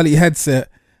virtual reality headset,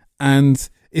 and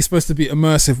it's supposed to be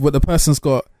immersive, but the person's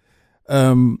got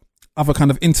other kind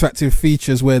of interactive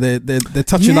features where they're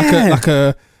touching like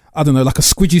a I don't know, like a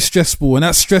squidgy stress ball, and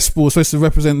that stress ball is supposed to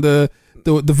represent the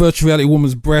virtual reality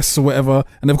woman's breasts or whatever,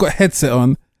 and they've got a headset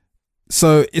on,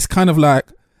 so it's kind of like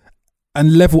a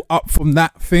level up from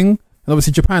that thing. And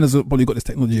obviously Japan has probably got this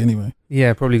technology anyway.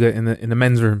 Yeah, probably got it in the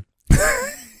men's room.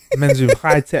 Men's room,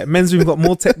 high tech. Men's room got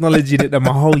more technology in it than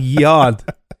my whole yard.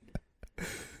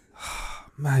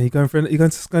 Man, you're going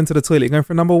to the toilet. You're going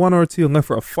for a number 1 or a 2. I'm going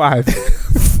for a 5.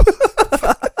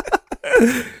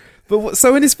 But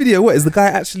so in this video, what is the guy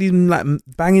actually like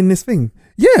banging this thing?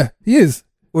 Yeah, he is.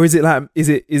 Or is it like is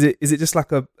it just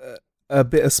like a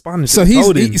bit of sponge? So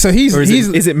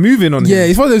is it moving on him? Yeah,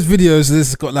 it's one of those videos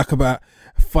that's got like about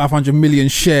 500 million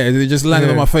shares. It just landed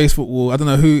on my Facebook wall. I don't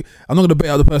know who. I'm not going to bet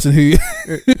out the person who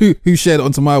who shared it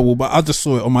onto my wall, but I just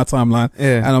saw it on my timeline,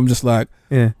 and I'm just like,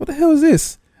 what the hell is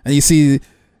this? And you see,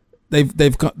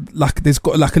 they've got like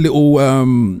a little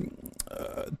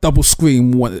double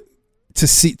screen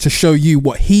to show you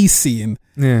what he's seeing.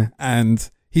 Yeah,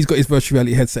 and he's got his virtual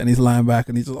reality headset and he's lying back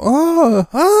and he's just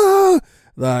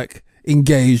like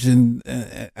engaged and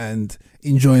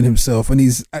enjoying himself, and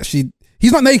he's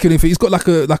not naked. He's got like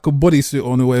a bodysuit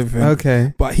on or whatever.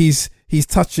 Okay, but he's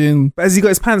touching. But has he got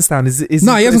his pants down? Is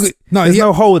no, he hasn't. There's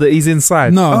no hole that he's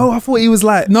inside. No. Oh, I thought he was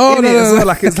like no.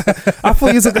 Like it's like, I thought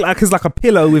he was like a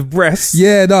pillow with breasts.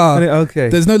 Yeah, no. Okay.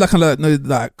 There's no like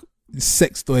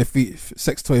sex toy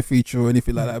feature or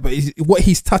anything like that. But what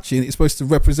he's touching is supposed to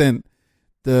represent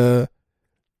the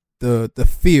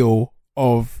feel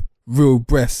of real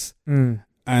breasts,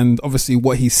 and obviously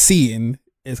what he's seeing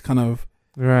is kind of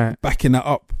backing that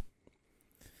up.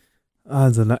 I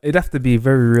don't know. It'd have to be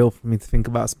very real for me to think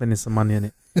about spending some money on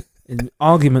it. And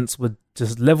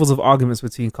levels of arguments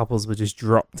between couples would just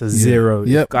drop to zero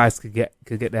if guys could get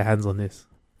their hands on this.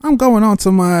 I'm going on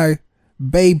to my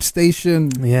Babe Station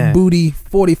Booty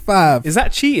 45. Is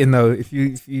that cheating though? If you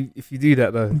do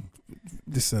that though,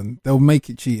 listen, they'll make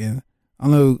it cheating. I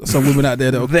know some women out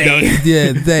there that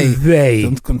they.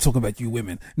 I'm talking about you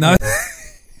women. No,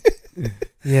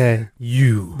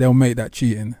 they'll make that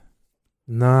cheating.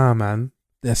 Nah, man.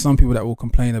 There's some people that will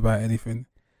complain about anything.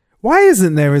 Why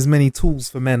isn't there as many tools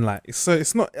for men? Like,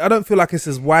 it's not. I don't feel like it's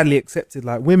as widely accepted.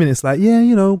 Like women, it's like,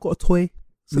 got a toy.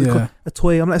 So a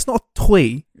toy. I'm like, it's not a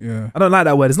toy. Yeah, I don't like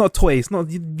that word. It's not a toy. It's not.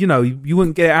 You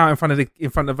wouldn't get it out in front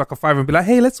of like a fiver and be like,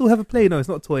 hey, let's all have a play. No, it's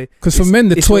not a toy. Because for men,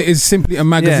 the toy is simply a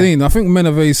magazine. Yeah. I think men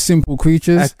are very simple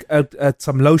creatures.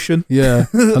 Some lotion. Yeah,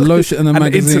 a lotion and a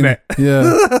magazine. Internet.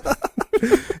 Yeah.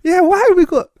 Yeah. Why haven't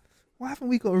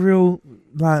we got real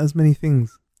like as many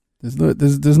things?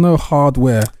 There's no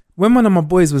hardware. When one of my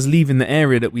boys was leaving the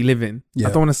area that we live in, I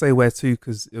don't want to say where to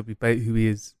because it'll be bait who he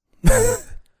is.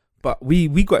 But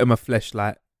we got him a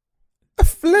fleshlight. A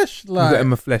fleshlight? We got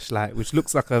him a fleshlight, which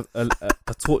looks like a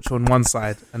torch on one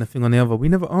side and a thing on the other. We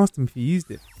never asked him if he used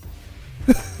it.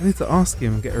 I need to ask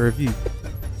him and get a review.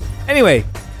 Anyway,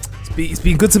 it's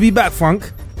been good to be back,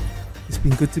 Funk. It's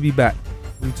been good to be back.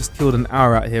 We've just killed an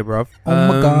hour out here, bruv. Oh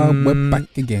my God, we're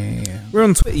back again. We're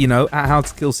on Twitter, at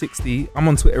HowToKill60. I'm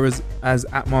on Twitter as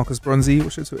at Marcus Bronzy.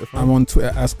 What's your Twitter? I'm on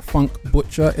Twitter as Funk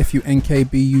Butcher,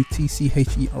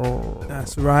 FUNKBUTCHER.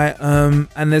 That's right.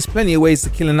 And there's plenty of ways to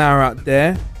kill an hour out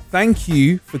there. Thank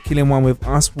you for killing one with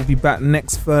us. We'll be back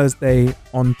next Thursday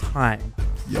on time.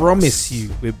 Yes. Promise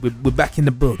you. We're back in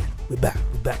the book. We're back.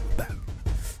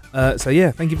 So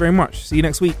yeah, thank you very much. See you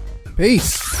next week.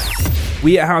 Peace.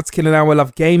 We at How to Kill an Hour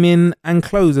love gaming and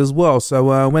clothes as well.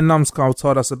 So when Numskull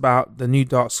told us about the new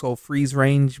Dark Soul Freeze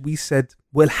range, we said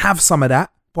we'll have some of that,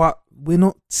 but we're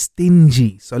not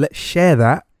stingy. So let's share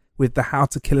that with the How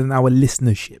to Kill an Hour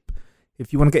listenership.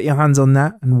 If you want to get your hands on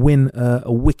that and win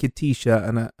a wicked t-shirt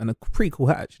and a pretty cool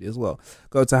hat actually as well,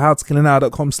 go to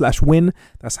howtokillanhour.com/win.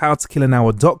 That's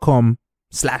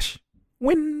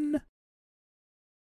howtokillanhour.com/win.